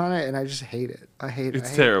BTS is on it, and I just hate it. I hate it.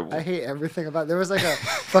 It's terrible. I hate everything about it. There was like a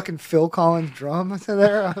fucking Phil Collins drum to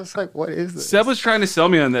there. I was like, what is this? Seb was trying to sell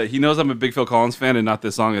me on that. He knows I'm a big Phil Collins fan and not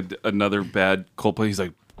this song, another bad Coldplay. He's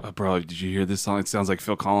like, oh, bro, did you hear this song? It sounds like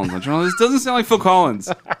Phil Collins. I'm like, "No, this doesn't sound like Phil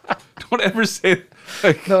Collins. Don't ever say that.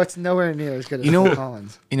 Like, No, it's nowhere near as good as You know- Phil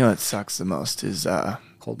Collins. You know what sucks the most is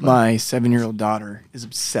Coldplay. my 7-year-old daughter is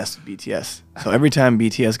obsessed with BTS. So every time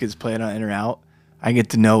BTS gets played on In or Out, I get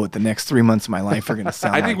to know what the next 3 months of my life are going to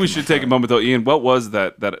sound I like. think we should take a moment though, Ian. What was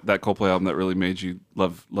that Coldplay album that really made you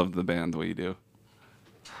love the band the way you do?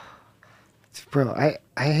 Bro,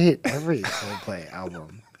 I hate every Coldplay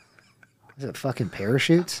album. Is it fucking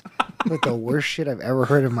Parachutes? Like the worst shit I've ever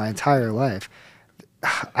heard in my entire life.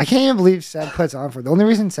 I can't even believe Seb puts on for it. The only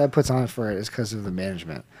reason Seb puts on for it is because of the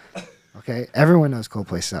management. Okay? Everyone knows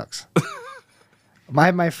Coldplay sucks.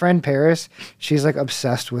 My friend Paris, she's like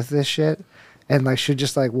obsessed with this shit. And like she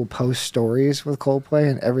just like will post stories with Coldplay,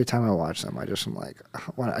 and every time I watch them, I just am like,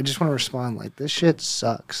 I just want to respond like, this shit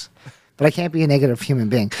sucks. But I can't be a negative human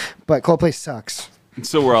being. But Coldplay sucks.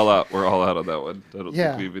 So we're all out. We're all out on that one. I don't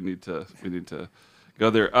Yeah. think we need to go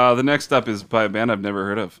there. The next up is by a band I've never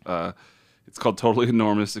heard of. It's called Totally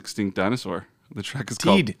Enormous Extinct Dinosaur. The track is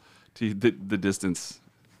called Teed. The Distance.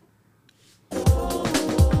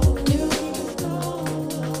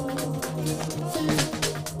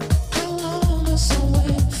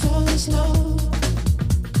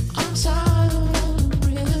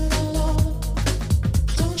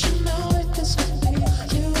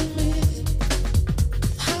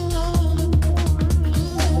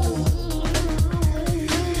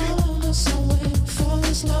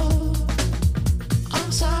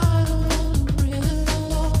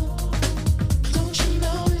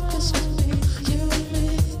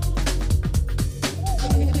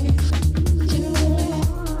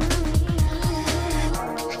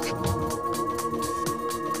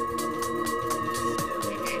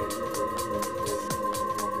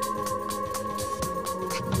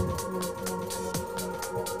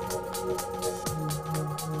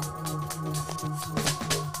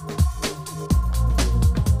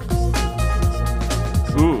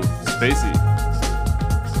 Ooh, spacey.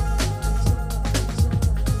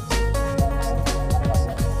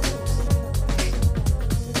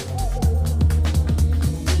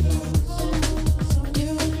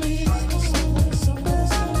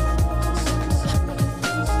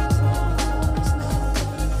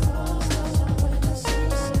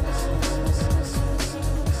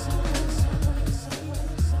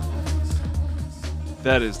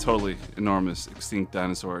 That is Totally Enormous Extinct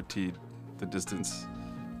Dinosaur Teed The Distance.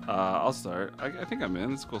 I'll start. I think I'm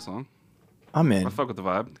in. It's a cool song. I'm in. I fuck with the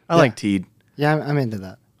vibe. I like Teed. Yeah, I'm into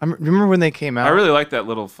that. Remember when they came out? I really like that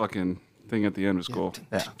little fucking thing at the end. It was cool.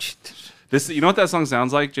 Yeah. This, you know what that song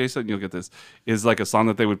sounds like, Jason? You'll get this. Is like a song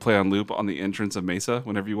that they would play on loop on the entrance of Mesa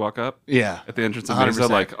whenever you walk up. Yeah. At the entrance of Mesa, 100%.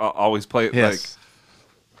 like always play it. Yes.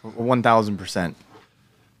 1000%.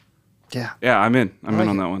 Yeah. Yeah, I'm in. I I'm like in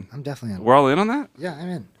on it. that one. I'm definitely in. We're all in on that. Yeah, I'm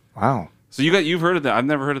in. Wow. So you've heard of them. I've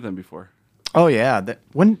never heard of them before. Oh yeah,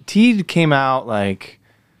 when Teed came out, like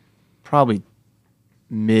probably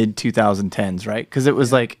mid 2010s, right? Because it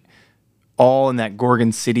was like all in that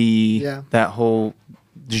Gorgon City, Yeah. that whole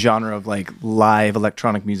genre of like live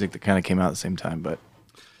electronic music that kind of came out at the same time. But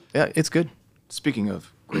yeah, it's good. Speaking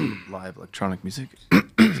of great live electronic music,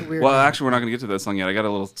 It's a weird Well, name. actually, we're not going to get to that song yet. I got a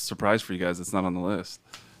little surprise for you guys that's not on the list.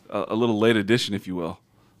 A little late edition, if you will.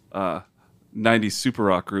 90s super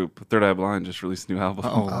rock group Third Eye Blind just released a new album.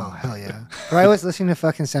 Oh, hell yeah. But I was listening to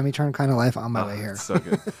fucking Semi-Turn Kind of Life on my way here. It's so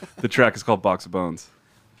good. The track is called Box of Bones.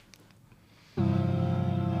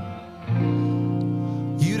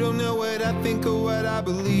 You don't know what I think or what I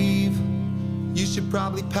believe. You should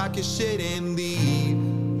probably pack your shit and leave.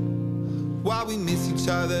 While we miss each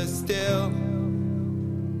other still,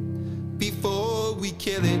 before we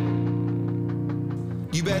kill it,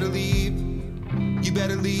 you better leave. You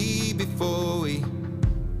better leave before we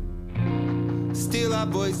steal our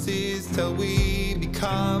voices till we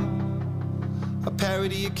become a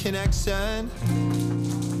parody of connection,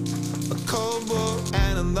 a cold war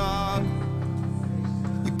analog.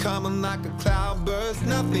 You coming like a cloudburst,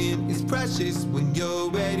 nothing is precious when you're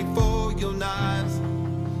ready for your knives.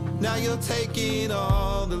 Now you're taking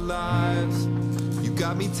all the lives. You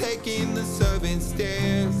got me taking the servant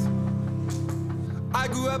stairs. I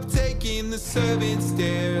grew up taking the servant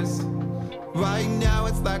stairs. Right now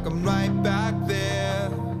it's like I'm right back there.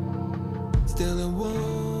 Still it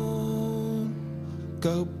won't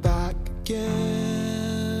go back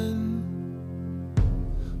again.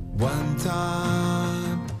 One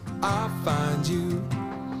time I'll find you,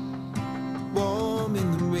 warm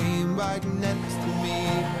in the rain right next to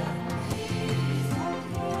me.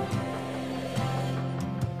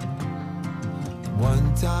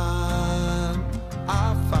 One time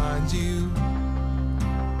I'll find you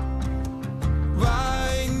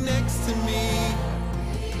right next to me.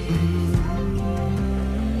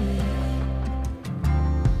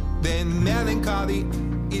 Then melancholy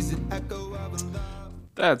is an echo of a love.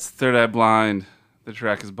 That's Third Eye Blind. The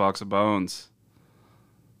track is Box of Bones.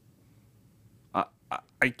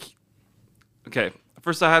 Okay.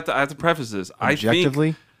 First, I have to preface this. Objectively?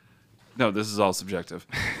 I think, no, this is all subjective.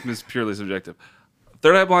 This is purely subjective.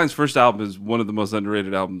 Third Eye Blind's first album is one of the most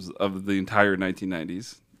underrated albums of the entire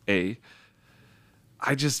 1990s.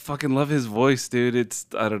 I just fucking love his voice, dude.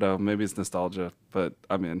 I don't know, maybe it's nostalgia, but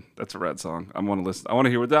I'm in. That's a rad song. I want to listen. I want to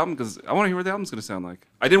hear what the album's gonna sound like.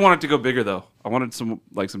 I didn't want it to go bigger though. I wanted some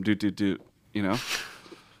doot doot doot. You know,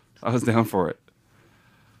 I was down for it.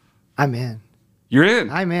 I'm in. You're in.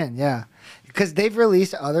 I'm in, yeah. Because they've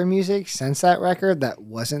released other music since that record that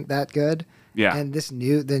wasn't that good. Yeah. And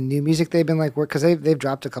the new music they've been like, because they've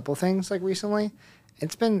dropped a couple things like recently.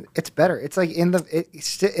 It's better. It's like in the.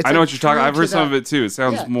 It's I know what you're talking. I've heard some of it too. It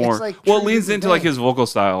sounds more. Like it leans into like his vocal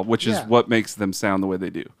style, which is Yeah. what makes them sound the way they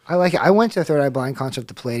do. I like it. I went to a Third Eye Blind concert at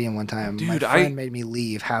the Palladium one time. Dude, my friend made me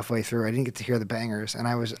leave halfway through. I didn't get to hear the bangers, and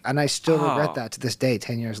I still regret that to this day,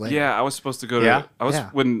 10 years later. Yeah, I was supposed to go to. Yeah?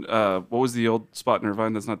 When what was the old spot in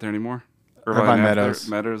Irvine that's not there anymore? Irvine Meadows.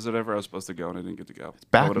 Meadows, whatever. I was supposed to go and I didn't get to go. It's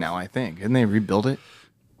back now, I think. Didn't they rebuild it?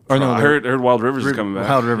 Or no, I heard Wild Rivers is coming back.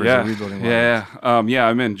 Wild Rivers yeah. are rebuilding Wild Yeah, yeah.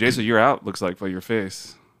 I'm in. Jason, you're out. Looks like by your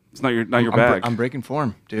face. It's not your bag. I'm breaking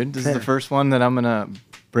form, dude. This is the first one that I'm gonna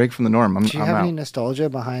break from the norm. Do you I'm have out. any nostalgia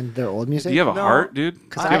behind their old music? Do you have a heart, dude? Do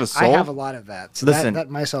Because you have a soul? I have a lot of that. So Listen. that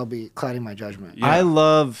might all be clouding my judgment. Yeah. I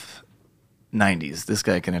love 90s. This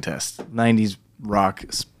guy can attest. 90s rock,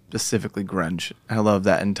 specifically grunge. I love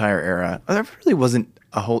that entire era. There really wasn't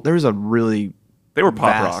there was a really They were pop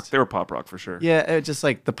vast- rock. They were pop rock for sure. Yeah, it just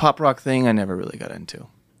like the pop rock thing I never really got into.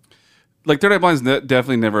 Like Third Eye Blind's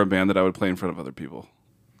definitely never a band that I would play in front of other people.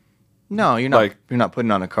 No, you're not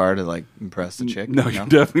putting on a car to like impress a chick. No, you you're know?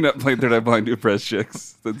 definitely not playing Third Eye Blind to impress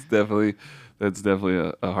chicks. That's definitely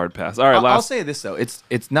a hard pass. All right, I'll say this though. It's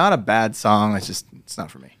not a bad song. It's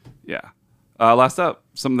not for me. Yeah. Last up,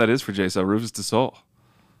 something that is for J-So, Rufus Du Sol.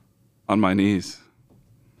 On My Knees.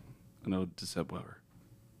 An ode to Seb Weber.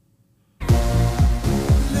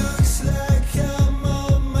 Looks like I'm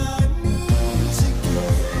on my knees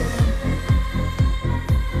again.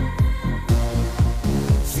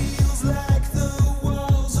 Feels like the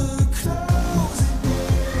walls are closing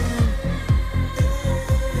in.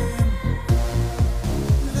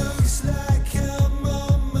 Looks like I'm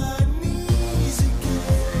on my knees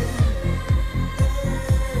again.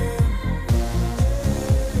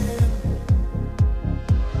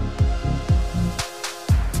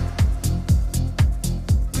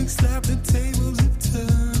 Looks like the tables have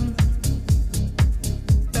turned.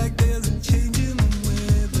 Like there's a change in the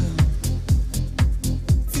weather.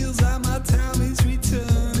 Feels like my time is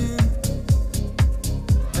returning.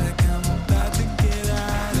 Like I'm about to get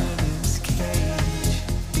out of this cage.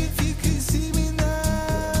 If you could see me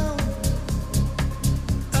now,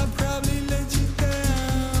 I'd probably let you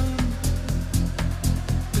down.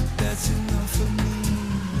 But that's enough for me.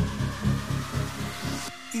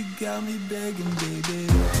 You got me begging, baby.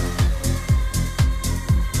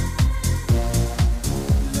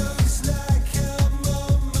 Looks like I'm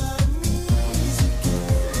on my knees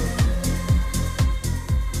again.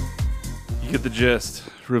 You get the gist.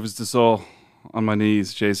 Rufus Du Sol, On My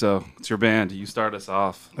Knees. J-So, it's your band. You start us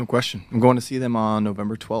off. No question. I'm going to see them on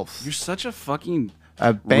November 12th. You're such a fucking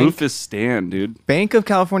Bank Rufus stan, dude. Bank of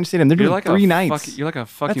California Stadium. They're You're doing like 3 a nights. you're like a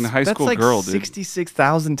fucking That's- high school that's like girl, dude.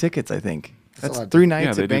 66,000 tickets, I think. a That's lot. 3 Yeah,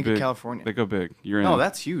 nights they at do Bank big. of California. They go big. You're in. No,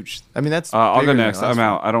 that's huge. I mean, that's. I'll bigger go than next. the last I'm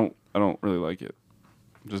out. one. I don't really like it.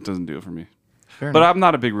 It just doesn't do it for me. Fair But enough. I'm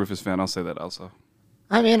not a big Rufus fan. I'll say that also.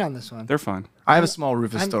 I'm in on this one. They're fine. I have a small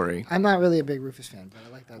Rufus I'm, story. I'm not really a big Rufus fan, but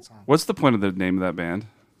I like that song. What's the point of the name of that band?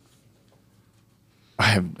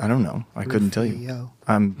 I don't know. I couldn't tell you. Rufio.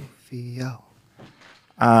 I'm. Rufio.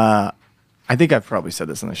 I think I've probably said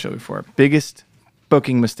this on the show before. Biggest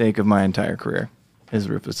booking mistake of my entire career is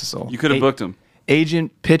Rufus Du Sol. You could have booked him.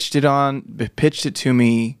 Agent pitched it to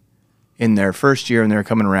me in their first year, and they were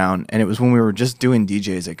coming around, and it was when we were just doing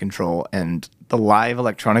DJs at Control, and the live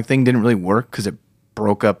electronic thing didn't really work because it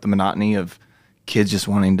broke up the monotony of kids just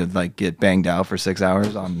wanting to like get banged out for 6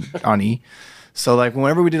 hours on E. So like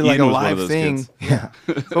whenever we did like Ian a was one of live those thing, kids. yeah.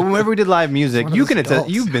 But whenever we did live music, one of you those can attest.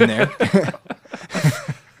 adults. You've been there.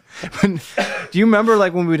 Do you remember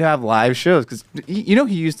like when we'd have live shows? Because you know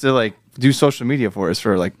he used to like do social media for us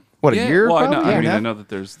for like what a year. Well, probably? I Yeah. mean, I know that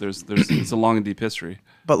there's it's a long and deep history.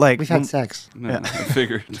 But like We've had sex. No, I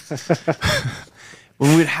figured.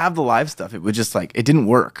 when we'd have the live stuff, it would just like it didn't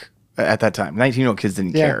work at that time. 19-year-old kids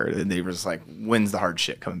didn't Yeah. care. They were just like, when's the hard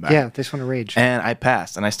shit coming back? Yeah, they just want to rage. And I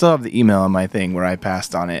passed, and I still have the email on my thing where I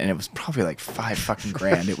passed on it, and it was probably like $5 fucking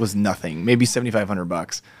grand. It was nothing, maybe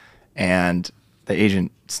 $7,500, and the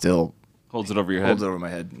agent still Holds it over your head. holds it over my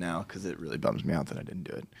head now because it really bums me out that I didn't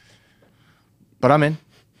do it. But I'm in.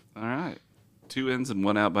 All right. 2 ins and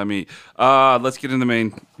 1 out by me. Let's get into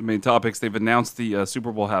the main topics. They've announced the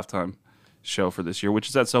Super Bowl halftime show for this year, which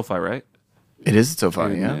is at SoFi, right? It is so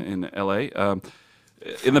funny, in, yeah. in LA.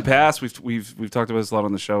 In the past, we've talked about this a lot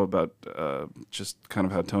on the show about just kind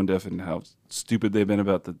of how tone deaf and how stupid they've been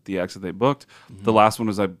about the acts that they booked. The last one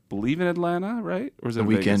was, I believe, in Atlanta, right? Or was it The in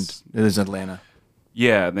weekend. Vegas? It is Atlanta.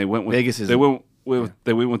 Yeah, and they went with Vegas is- they went with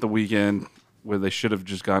the weekend where they should have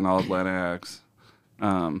just gotten all Atlanta acts.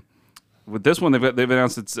 With this one, they've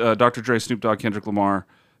announced it's Dr. Dre, Snoop Dogg, Kendrick Lamar,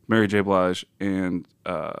 Mary J. Blige, and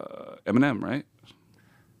Eminem, right?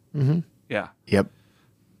 Mm-hmm. Yeah. Yep.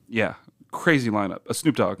 Yeah, crazy lineup.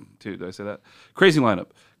 Snoop Dogg too. Did I say that? Crazy lineup.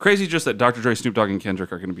 Crazy just that Dr. Dre, Snoop Dogg, and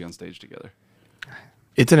Kendrick are going to be on stage together.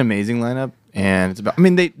 It's an amazing lineup, and it's about. I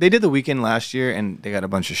mean, they did the weekend last year, and they got a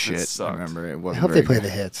bunch of shit. I sucked. remember it I wasn't. hope they very play good. the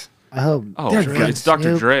hits. I hope. Oh, Dre it's and Dr.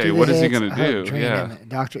 Snoop Dre. do the What is he hits. gonna I hope do? Dre Yeah. and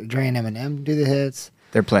Dr. Dre and Eminem do the hits.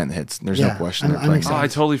 They're playing the hits. There's Yeah, no question. I'm They're playing. excited. Oh, I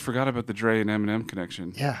totally forgot about the Dre and Eminem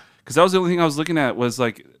connection. Yeah. Because that was the only thing I was looking at was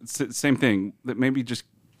like same thing. That maybe just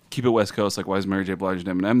keep it West Coast. Like, why is Mary J. Blige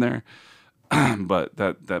and Eminem there? But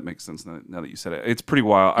that makes sense now that you said it. It's pretty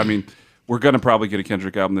wild. I mean, we're gonna probably get a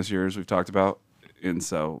Kendrick album this year, as we've talked about, and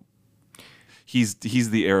so he's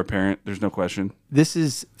the heir apparent. There's no question. This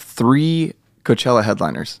is 3 Coachella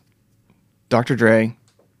headliners. Dr. Dre,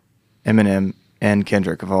 Eminem, and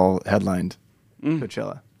Kendrick have all headlined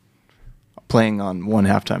Coachella, playing on one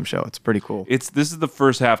halftime show. It's pretty cool. This is the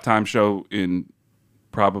first halftime show in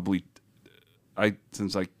probably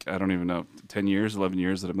since like I don't even know 10 years, 11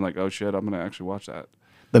 years that I've been like, oh shit, I'm gonna actually watch that.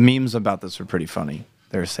 The memes about this were pretty funny.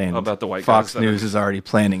 They were saying About the white Fox guys that News are- is already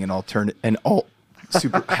planning an alt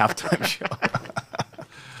super halftime show.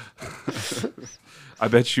 I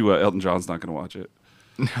bet you Elton John's not gonna watch it.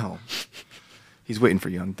 No, he's waiting for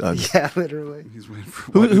Young Doug. Yeah, literally. He's waiting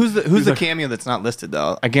for Who's the he's like, cameo that's not listed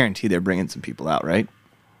though? I guarantee they're bringing some people out, right?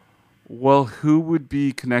 Well, who would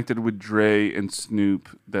be connected with Dre and Snoop?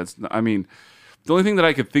 That's not, I mean, the only thing that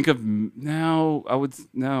I could think of now, I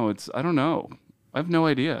don't know. I have no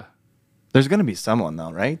idea. There's gonna be someone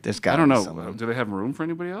though, right? There's got. I don't know. Someone. Do they have room for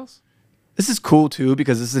anybody else? This is cool too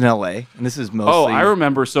because this is in LA and this is mostly. Oh, I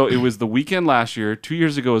remember. So it was the weekend last year. 2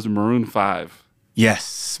 years ago was Maroon 5.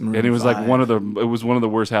 Yes, And it was like one of the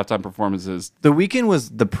worst halftime performances. The weekend was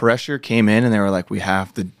the pressure came in and they were like, we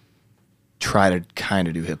have to try to kind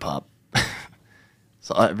of do hip hop.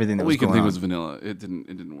 So everything that The was weekend going thing on. was vanilla. It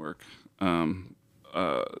didn't work.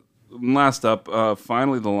 Last up,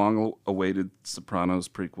 finally the long-awaited Sopranos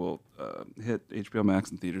prequel hit HBO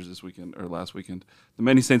Max in theaters this weekend or last weekend. The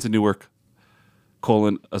Many Saints of Newark: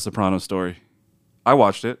 A Sopranos Story. I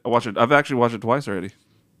watched it. I've actually watched it twice already.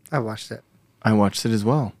 I watched it. I watched it as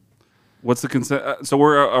well. What's the consent? So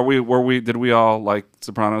did we all like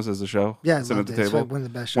Sopranos as a show? Yeah, I Sitting loved at it. the It's table. one of the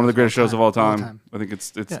best One of the greatest shows shows of all all time. time. I think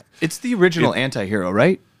it's Yeah. It's the original anti-hero,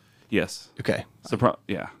 right? yes. Okay.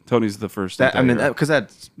 Yeah, Tony's the first. That, I mean, anti-hero. because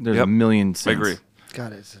there's Yep. a million I sins. agree.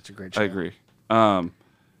 God, it's such a great show. I agree.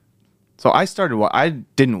 So I started. I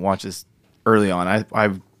didn't watch this early on. I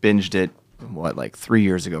binged it. Like 3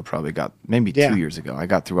 years ago? Probably maybe Yeah. 2 years ago. I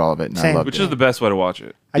got through all of it and I Same. loved Which it. is the best way to watch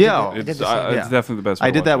it. I did Yeah. that- I did It's, the same. it's Yeah. definitely the best way I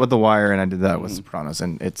to did watch that it. with The Wire and I did that with Sopranos,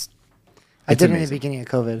 and it's. I It's did it in the amazing. beginning of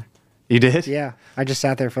COVID. You did? Yeah, I just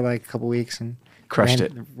sat there for like a couple weeks and Crushed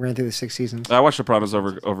ran through the 6 seasons. I watched Sopranos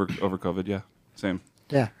over COVID. Yeah, same.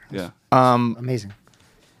 Yeah, Yeah. amazing.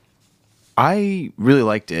 I really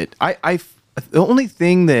liked it. The only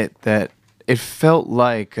thing that it felt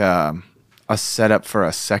like a setup for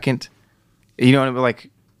a second. You know what I mean?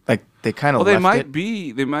 Like they kind of Well, they left might it.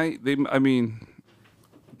 be. They might. They. I mean.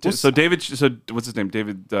 Well, So David. So what's his name?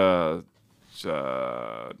 David.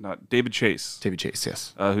 Not David Chase. David Chase,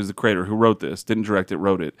 yes. Who's the creator, who wrote this, didn't direct it,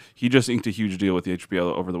 wrote it. He just inked a huge deal with the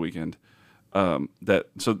HBO over the weekend.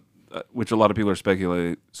 Which a lot of people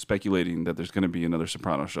are speculating that there's going to be another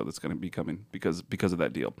Sopranos show that's going to be coming because of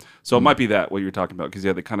that deal. So it might be that what you're talking about, because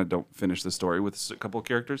they kind of don't finish the story with a couple of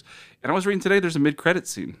characters. And I was reading today, there's a mid-credit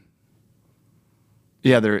scene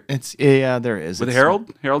Yeah, there is. with It's-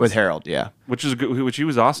 Harold. With Harold, yeah. which is good, which he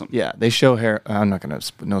was awesome. Yeah, they show Harold. I'm not going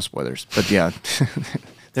to, no spoilers, but yeah,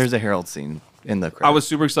 there's a Harold scene in the credits. I was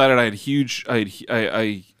super excited. I had huge.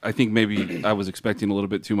 I think maybe I was expecting a little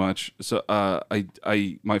bit too much. So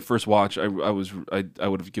my first watch, I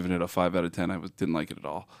would have given it a 5 out of 10. Didn't like it at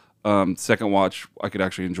all. Second watch, I could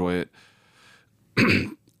actually enjoy it.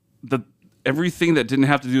 Everything that didn't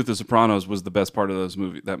have to do with The Sopranos was the best part of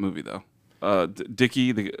that movie though.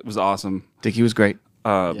 Dickie was awesome. Dickie was great.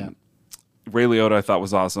 Ray Liotta I thought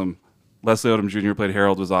was awesome. Leslie Odom Jr. played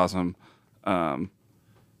Harold was awesome.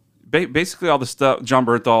 Basically all the stuff. John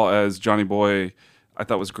Bernthal as Johnny Boy I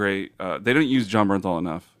thought was great. They don't use John Bernthal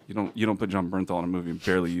enough. You don't put John Bernthal in a movie and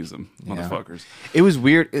barely use him, motherfuckers. It was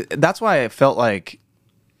weird. That's why I felt like,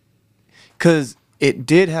 because it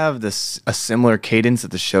did have a similar cadence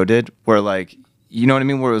that the show did, where like, you know what I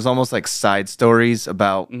mean, where it was almost like side stories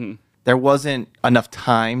about. There wasn't enough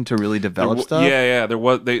time to really develop stuff. Yeah. There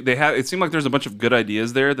was. They had. It seemed like there's a bunch of good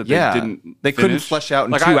ideas there that they didn't. They couldn't finish. flesh out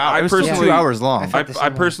in Like, 2 hours. It was still personally- 2 hours long. I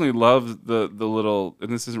personally love the little,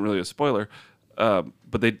 and this isn't really a spoiler,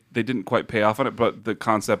 but they didn't quite pay off on it. But the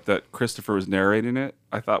concept that Christopher was narrating it,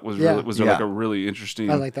 I thought was Yeah. like a really interesting.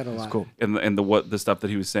 I like that a lot. cool. And the stuff that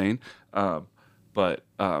he was saying, when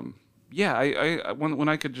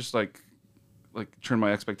I could just like turn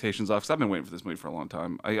my expectations off, because I've been waiting for this movie for a long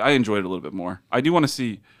time. I enjoyed it a little bit more. I do want to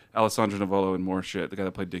see Alessandro Nivola in more shit. The guy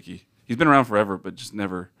that played Dickie. He's been around forever, but just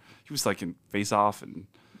never. He was like in Face Off, and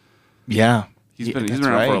Yeah, he's been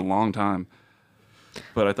around for a long time.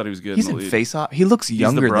 But I thought he was good. He's in in the lead. Face Off. He looks He's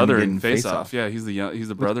younger the brother than he in did in Face Face Off. Off. Yeah, he's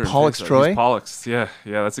the brother. Pollux in Face Off. Troy? He's Pollux. Yeah.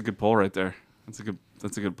 That's a good pull right there. That's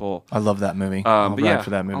a good pull. I love that movie. I'll But ride yeah,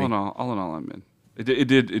 for that movie. all in all, I'm in.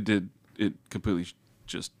 It completely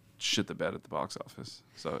just shit the bed at the box office.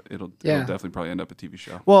 So it'll definitely probably end up a TV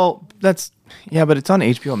show. Well, but it's on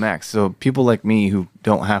HBO Max, so people like me who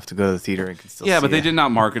don't have to go to the theater and can still see But they it. did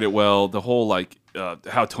not market it well. The whole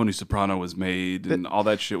how Tony Soprano was made and all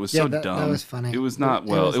that shit was so that dumb. was funny. It was not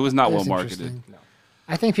well marketed. interesting.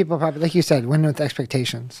 I think people probably, like you said, went with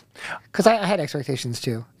expectations. Because I had expectations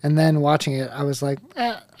too. And then watching it, I was like,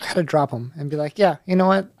 I had to drop them and be like, yeah, you know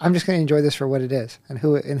what? I'm just going to enjoy this for what it is and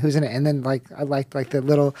who's in it. And then I liked the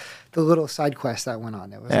little side quest that went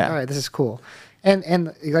on. It was like, all right, this is cool.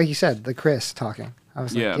 And like you said, the Chris talking. I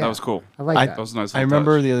was like, Yeah, that was cool. I like that. That was a nice. I little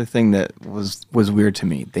remember touch. the other thing that was weird to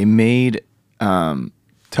me. They made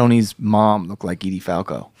Tony's mom look like Edie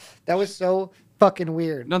Falco. That was so fucking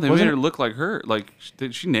weird. No, they Wasn't made her it- look like her. Like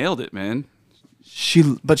she nailed it, man. She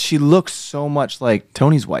looks so much like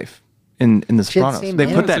Tony's wife in The She had the Sopranos. same They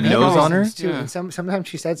put that mannerisms nose on her. too. Yeah. And sometimes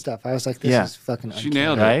she said stuff. I was like, this Yeah. is fucking She uncanny.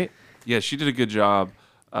 nailed it. Right? Yeah, she did a good job.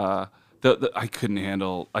 I couldn't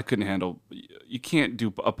handle. You can't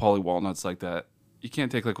do a Polly Walnuts like that. You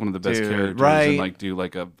can't take like one of the best Dude, characters right. and like do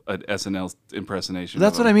like an SNL impersonation.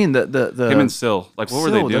 That's of what I him. mean. The Him and Syl. Like, what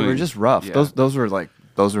were they Syl, doing? They were just rough. Yeah.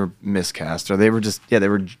 Those were miscast, or they were just they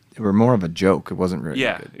were more of a joke. It wasn't really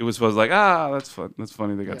Yeah, good. it was like that's fun. That's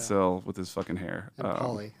funny. They got Yeah. Syl with his fucking hair. And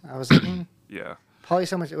Polly. I was like, Yeah. Polly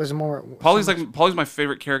so much. It was more. Polly's so much- Polly's my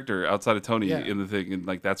favorite character outside of Tony Yeah. in the thing, and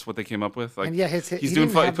like that's what they came up with. Like And yeah, he's he doing didn't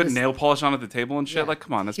fun. He have put this- nail polish on at the table and shit. yeah. Like,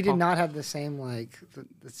 come on, that's he did not have the same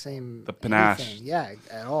the same The panache. anything. Yeah,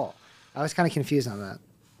 at all. I was kind of confused on that.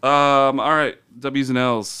 All right, W's and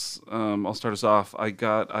L's. I'll start us off. I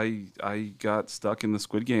got stuck in the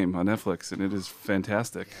Squid Game on Netflix, and it is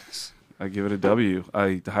fantastic. I give it a W.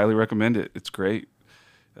 I highly recommend it. It's great.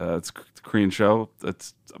 It's a Korean show. I'm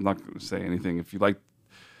not going to say anything. If you like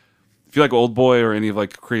Old Boy or any of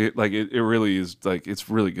like Korean, like it really is like it's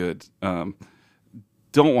really good.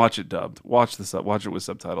 Don't watch it dubbed. Watch it with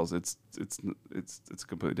subtitles. It's a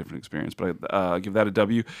completely different experience. But I give that a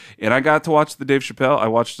W. And I got to watch the Dave Chappelle. I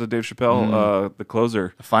watched the Dave Chappelle, the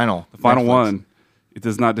closer, The final the final Netflix. one. It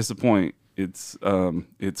does not disappoint. It's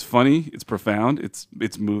funny. It's profound.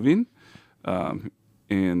 It's moving,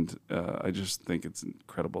 and I just think it's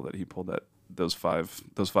incredible that he pulled those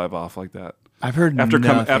five off like that. I've heard after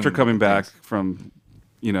nothing coming but back things. from,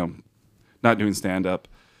 not doing stand up,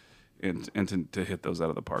 and to hit those out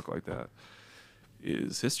of the park like that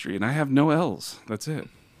is history. And I have no L's. That's it.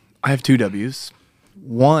 I have 2 W's.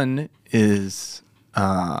 One is,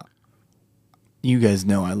 you guys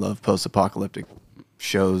know I love post-apocalyptic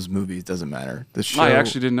shows, movies, doesn't matter. The show, I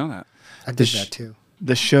actually didn't know that. I the did sh- that too.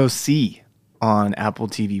 The show C on Apple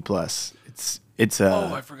TV Plus. It's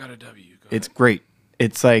Oh, I forgot a W. Go it's great.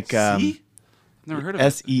 It's like ahead. See? Never heard of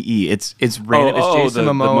it. SEE. It's rated. It's Jason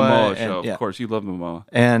the Momoa. Momoa and, show. yeah. Of course, you love Momoa.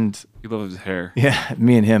 And You love his hair. yeah,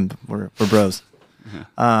 me and him, we're bros.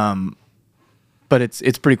 But it's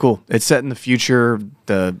pretty cool. It's set in the future.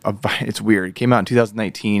 It's weird. It came out in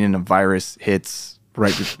 2019, and a virus hits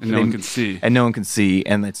right, And no one can see. and no one can see,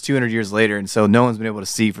 and it's 200 years later, and so no one's been able to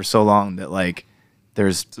see for so long that like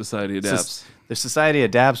there's Society adapts. the society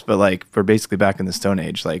adapts, but like we're basically back in the Stone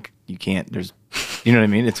Age. Like you can't. There's, you know what I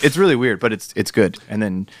mean? It's really weird, but it's good. And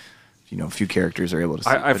then, a few characters are able to see.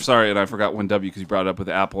 I'm but- sorry, and I forgot one W because you brought it up with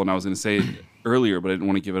Apple, and I was going to say it earlier, but I didn't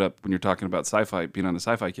want to give it up when you're talking about sci-fi, being on the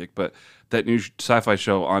sci-fi kick. But that new sci-fi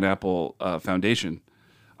show on Apple Foundation,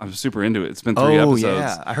 I'm super into it. It's been 3 episodes.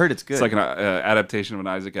 yeah, I heard it's good. It's like an adaptation of an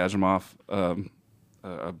Isaac Asimov,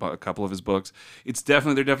 a couple of his books. They're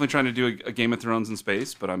definitely trying to do a Game of Thrones in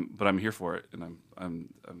space, but I'm here for it, and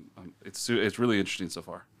it's really interesting so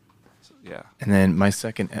far. So, yeah. And then my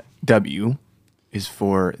second W is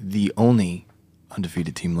for the only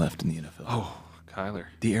undefeated team left in the NFL. Oh, Kyler.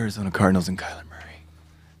 The Arizona Cardinals and Kyler Murray.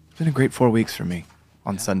 It's been a great 4 weeks for me,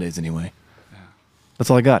 on Sundays anyway. That's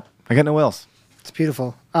all I got. I got no else. It's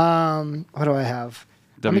beautiful. What do I have?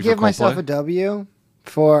 I'm W gonna give for myself Coldplay? a W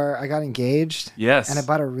for I got engaged. Yes. And I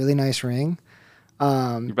bought a really nice ring.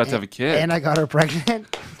 You're about to have a kid. And I got her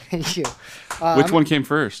pregnant. Thank you. Which one came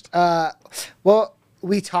first? Well,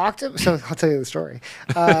 we talked. So I'll tell you the story.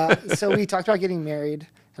 So we talked about getting married,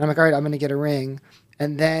 and I'm like, all right, I'm going to get a ring.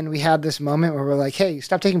 And then we had this moment where we're like, hey,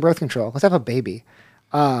 stop taking birth control. Let's have a baby.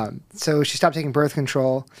 So she stopped taking birth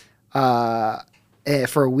control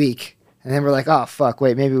for a week. And then we're like, oh, fuck,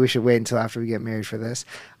 wait, maybe we should wait until after we get married for this.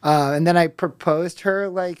 And then I proposed her,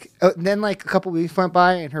 then a couple weeks went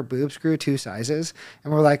by and her boobs grew 2 sizes.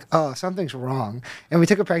 And we're like, oh, something's wrong. And we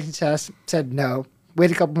took a pregnancy test, said no. Wait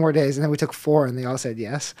a couple more days, and then we took 4, and they all said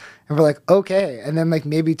yes. And we're like, okay. And then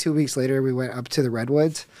maybe 2 weeks later, we went up to the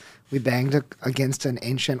redwoods. We banged against an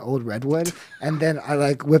ancient old redwood, and then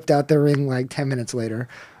I whipped out the ring 10 minutes later.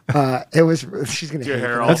 It was she's gonna Your hate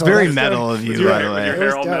hair it. all- That's That's very all that metal story. of you, by the Your way. hair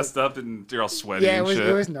was all dope. messed up and you're all sweaty Yeah, and it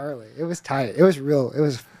shit. was gnarly. It was tight. It was real. It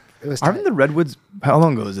was tight. Aren't the redwoods? How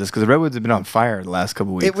long ago is this? Because the redwoods have been on fire the last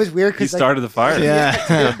couple weeks. It was weird He because started the fire.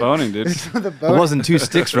 Yeah. Boning, dude. the It boat. wasn't 2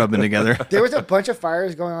 sticks rubbing together. There was a bunch of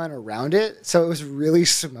fires going on around it, so it was really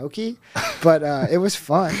smoky, but it was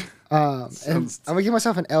fun. And I'm gonna give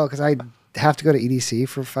myself an L because I have to go to EDC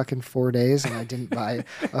for fucking 4 days, and I didn't buy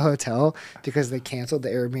a hotel because they canceled the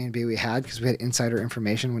Airbnb we had because we had insider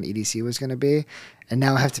information when EDC was gonna be, and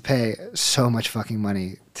now I have to pay so much fucking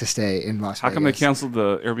money to stay in Las How Vegas. come they canceled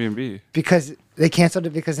the Airbnb? Because they canceled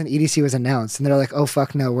it because an EDC was announced, and they're like, "Oh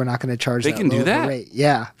fuck, no, we're not going to charge." They that can do low of a that? rate."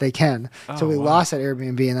 Yeah, they can. So Oh, we wow. lost that Airbnb,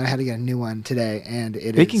 and then I had to get a new one today, and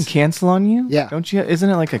They can cancel on you? Yeah. Don't you? Isn't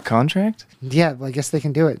it like a contract? Yeah, well, I guess they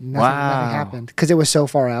can do it. Nothing Wow. happened because it was so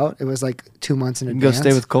far out. It was 2 months in You can go advance.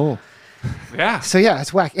 stay with Cole. Yeah. So yeah,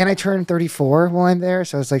 it's whack. And I turned 34 while I'm there,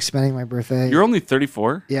 so it's spending my birthday. You're only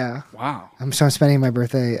 34? Yeah. Wow. I'm spending my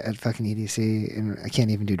birthday at fucking EDC, and I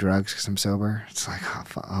can't even do drugs because I'm sober. It's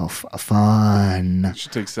fun. You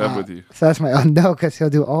should take Seb with you. So that's my no, because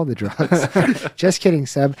he'll do all the drugs. Just kidding,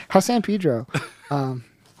 Seb. How's San Pedro?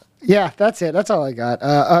 Yeah, that's it. That's all I got.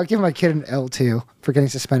 I'll give my kid an L too for getting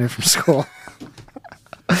suspended from school.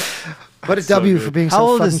 But a W good. for being How so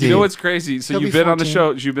old fucking is he? You know cute. what's crazy? So He'll you've be been on the 14.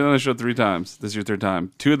 show. You've been on the show 3 times. This is your 3rd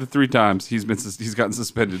time. 2 of the 3 times he's gotten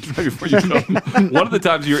suspended right before you come. One of the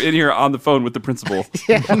times you're in here on the phone with the principal.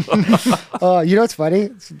 You know what's funny?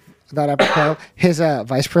 It's not apropos. His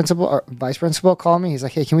vice principal called me. He's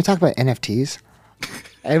like, "Hey, can we talk about NFTs?"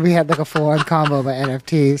 And we had a full-on combo about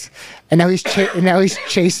NFTs. And now he's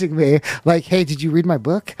chasing me like, "Hey, did you read my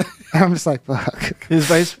book?" And I'm just like, "Fuck."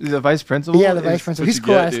 The vice principal? Yeah, the vice principal. what He's you a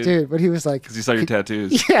cool get, ass dude. dude. But he was like, Because he saw your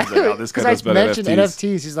tattoos. yeah, He's like, oh, this guy knows I about mentioned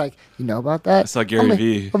NFTs. He's like, "You know about that?" I saw Gary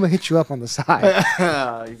Vee. I'm gonna hit you up on the side.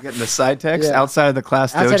 You're getting the side text Yeah. outside of the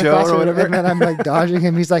class Outside of dojo class or whatever? And then I'm dodging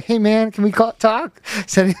him. He's like, "Hey man, can we talk?"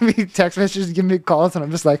 Sending me text messages, giving me calls, and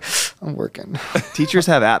I'm just like, "I'm working." Teachers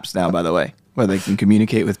have apps now, by the way, where they can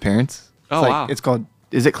communicate with parents. Oh, It's wow. It's called,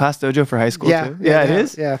 is it Class Dojo for high school Yeah, too? yeah, it yeah,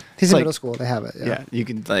 is? Yeah, he's It's in like- middle school. They have it. Yeah, you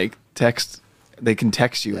can text. They can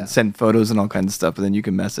text you Yeah. and send photos and all kinds of stuff, and then you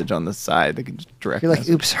can message on the side. They can just direct. You're like,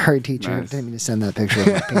 message. "Oops, sorry, teacher. Nice. Didn't mean to send that picture of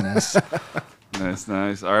my penis."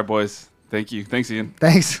 Nice. All right, boys. Thank you. Thanks, Ian.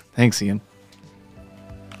 Thanks. Thanks, Ian.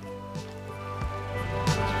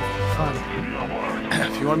 Fun.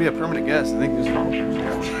 you want to be a permanent guest, I think just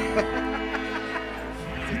follow.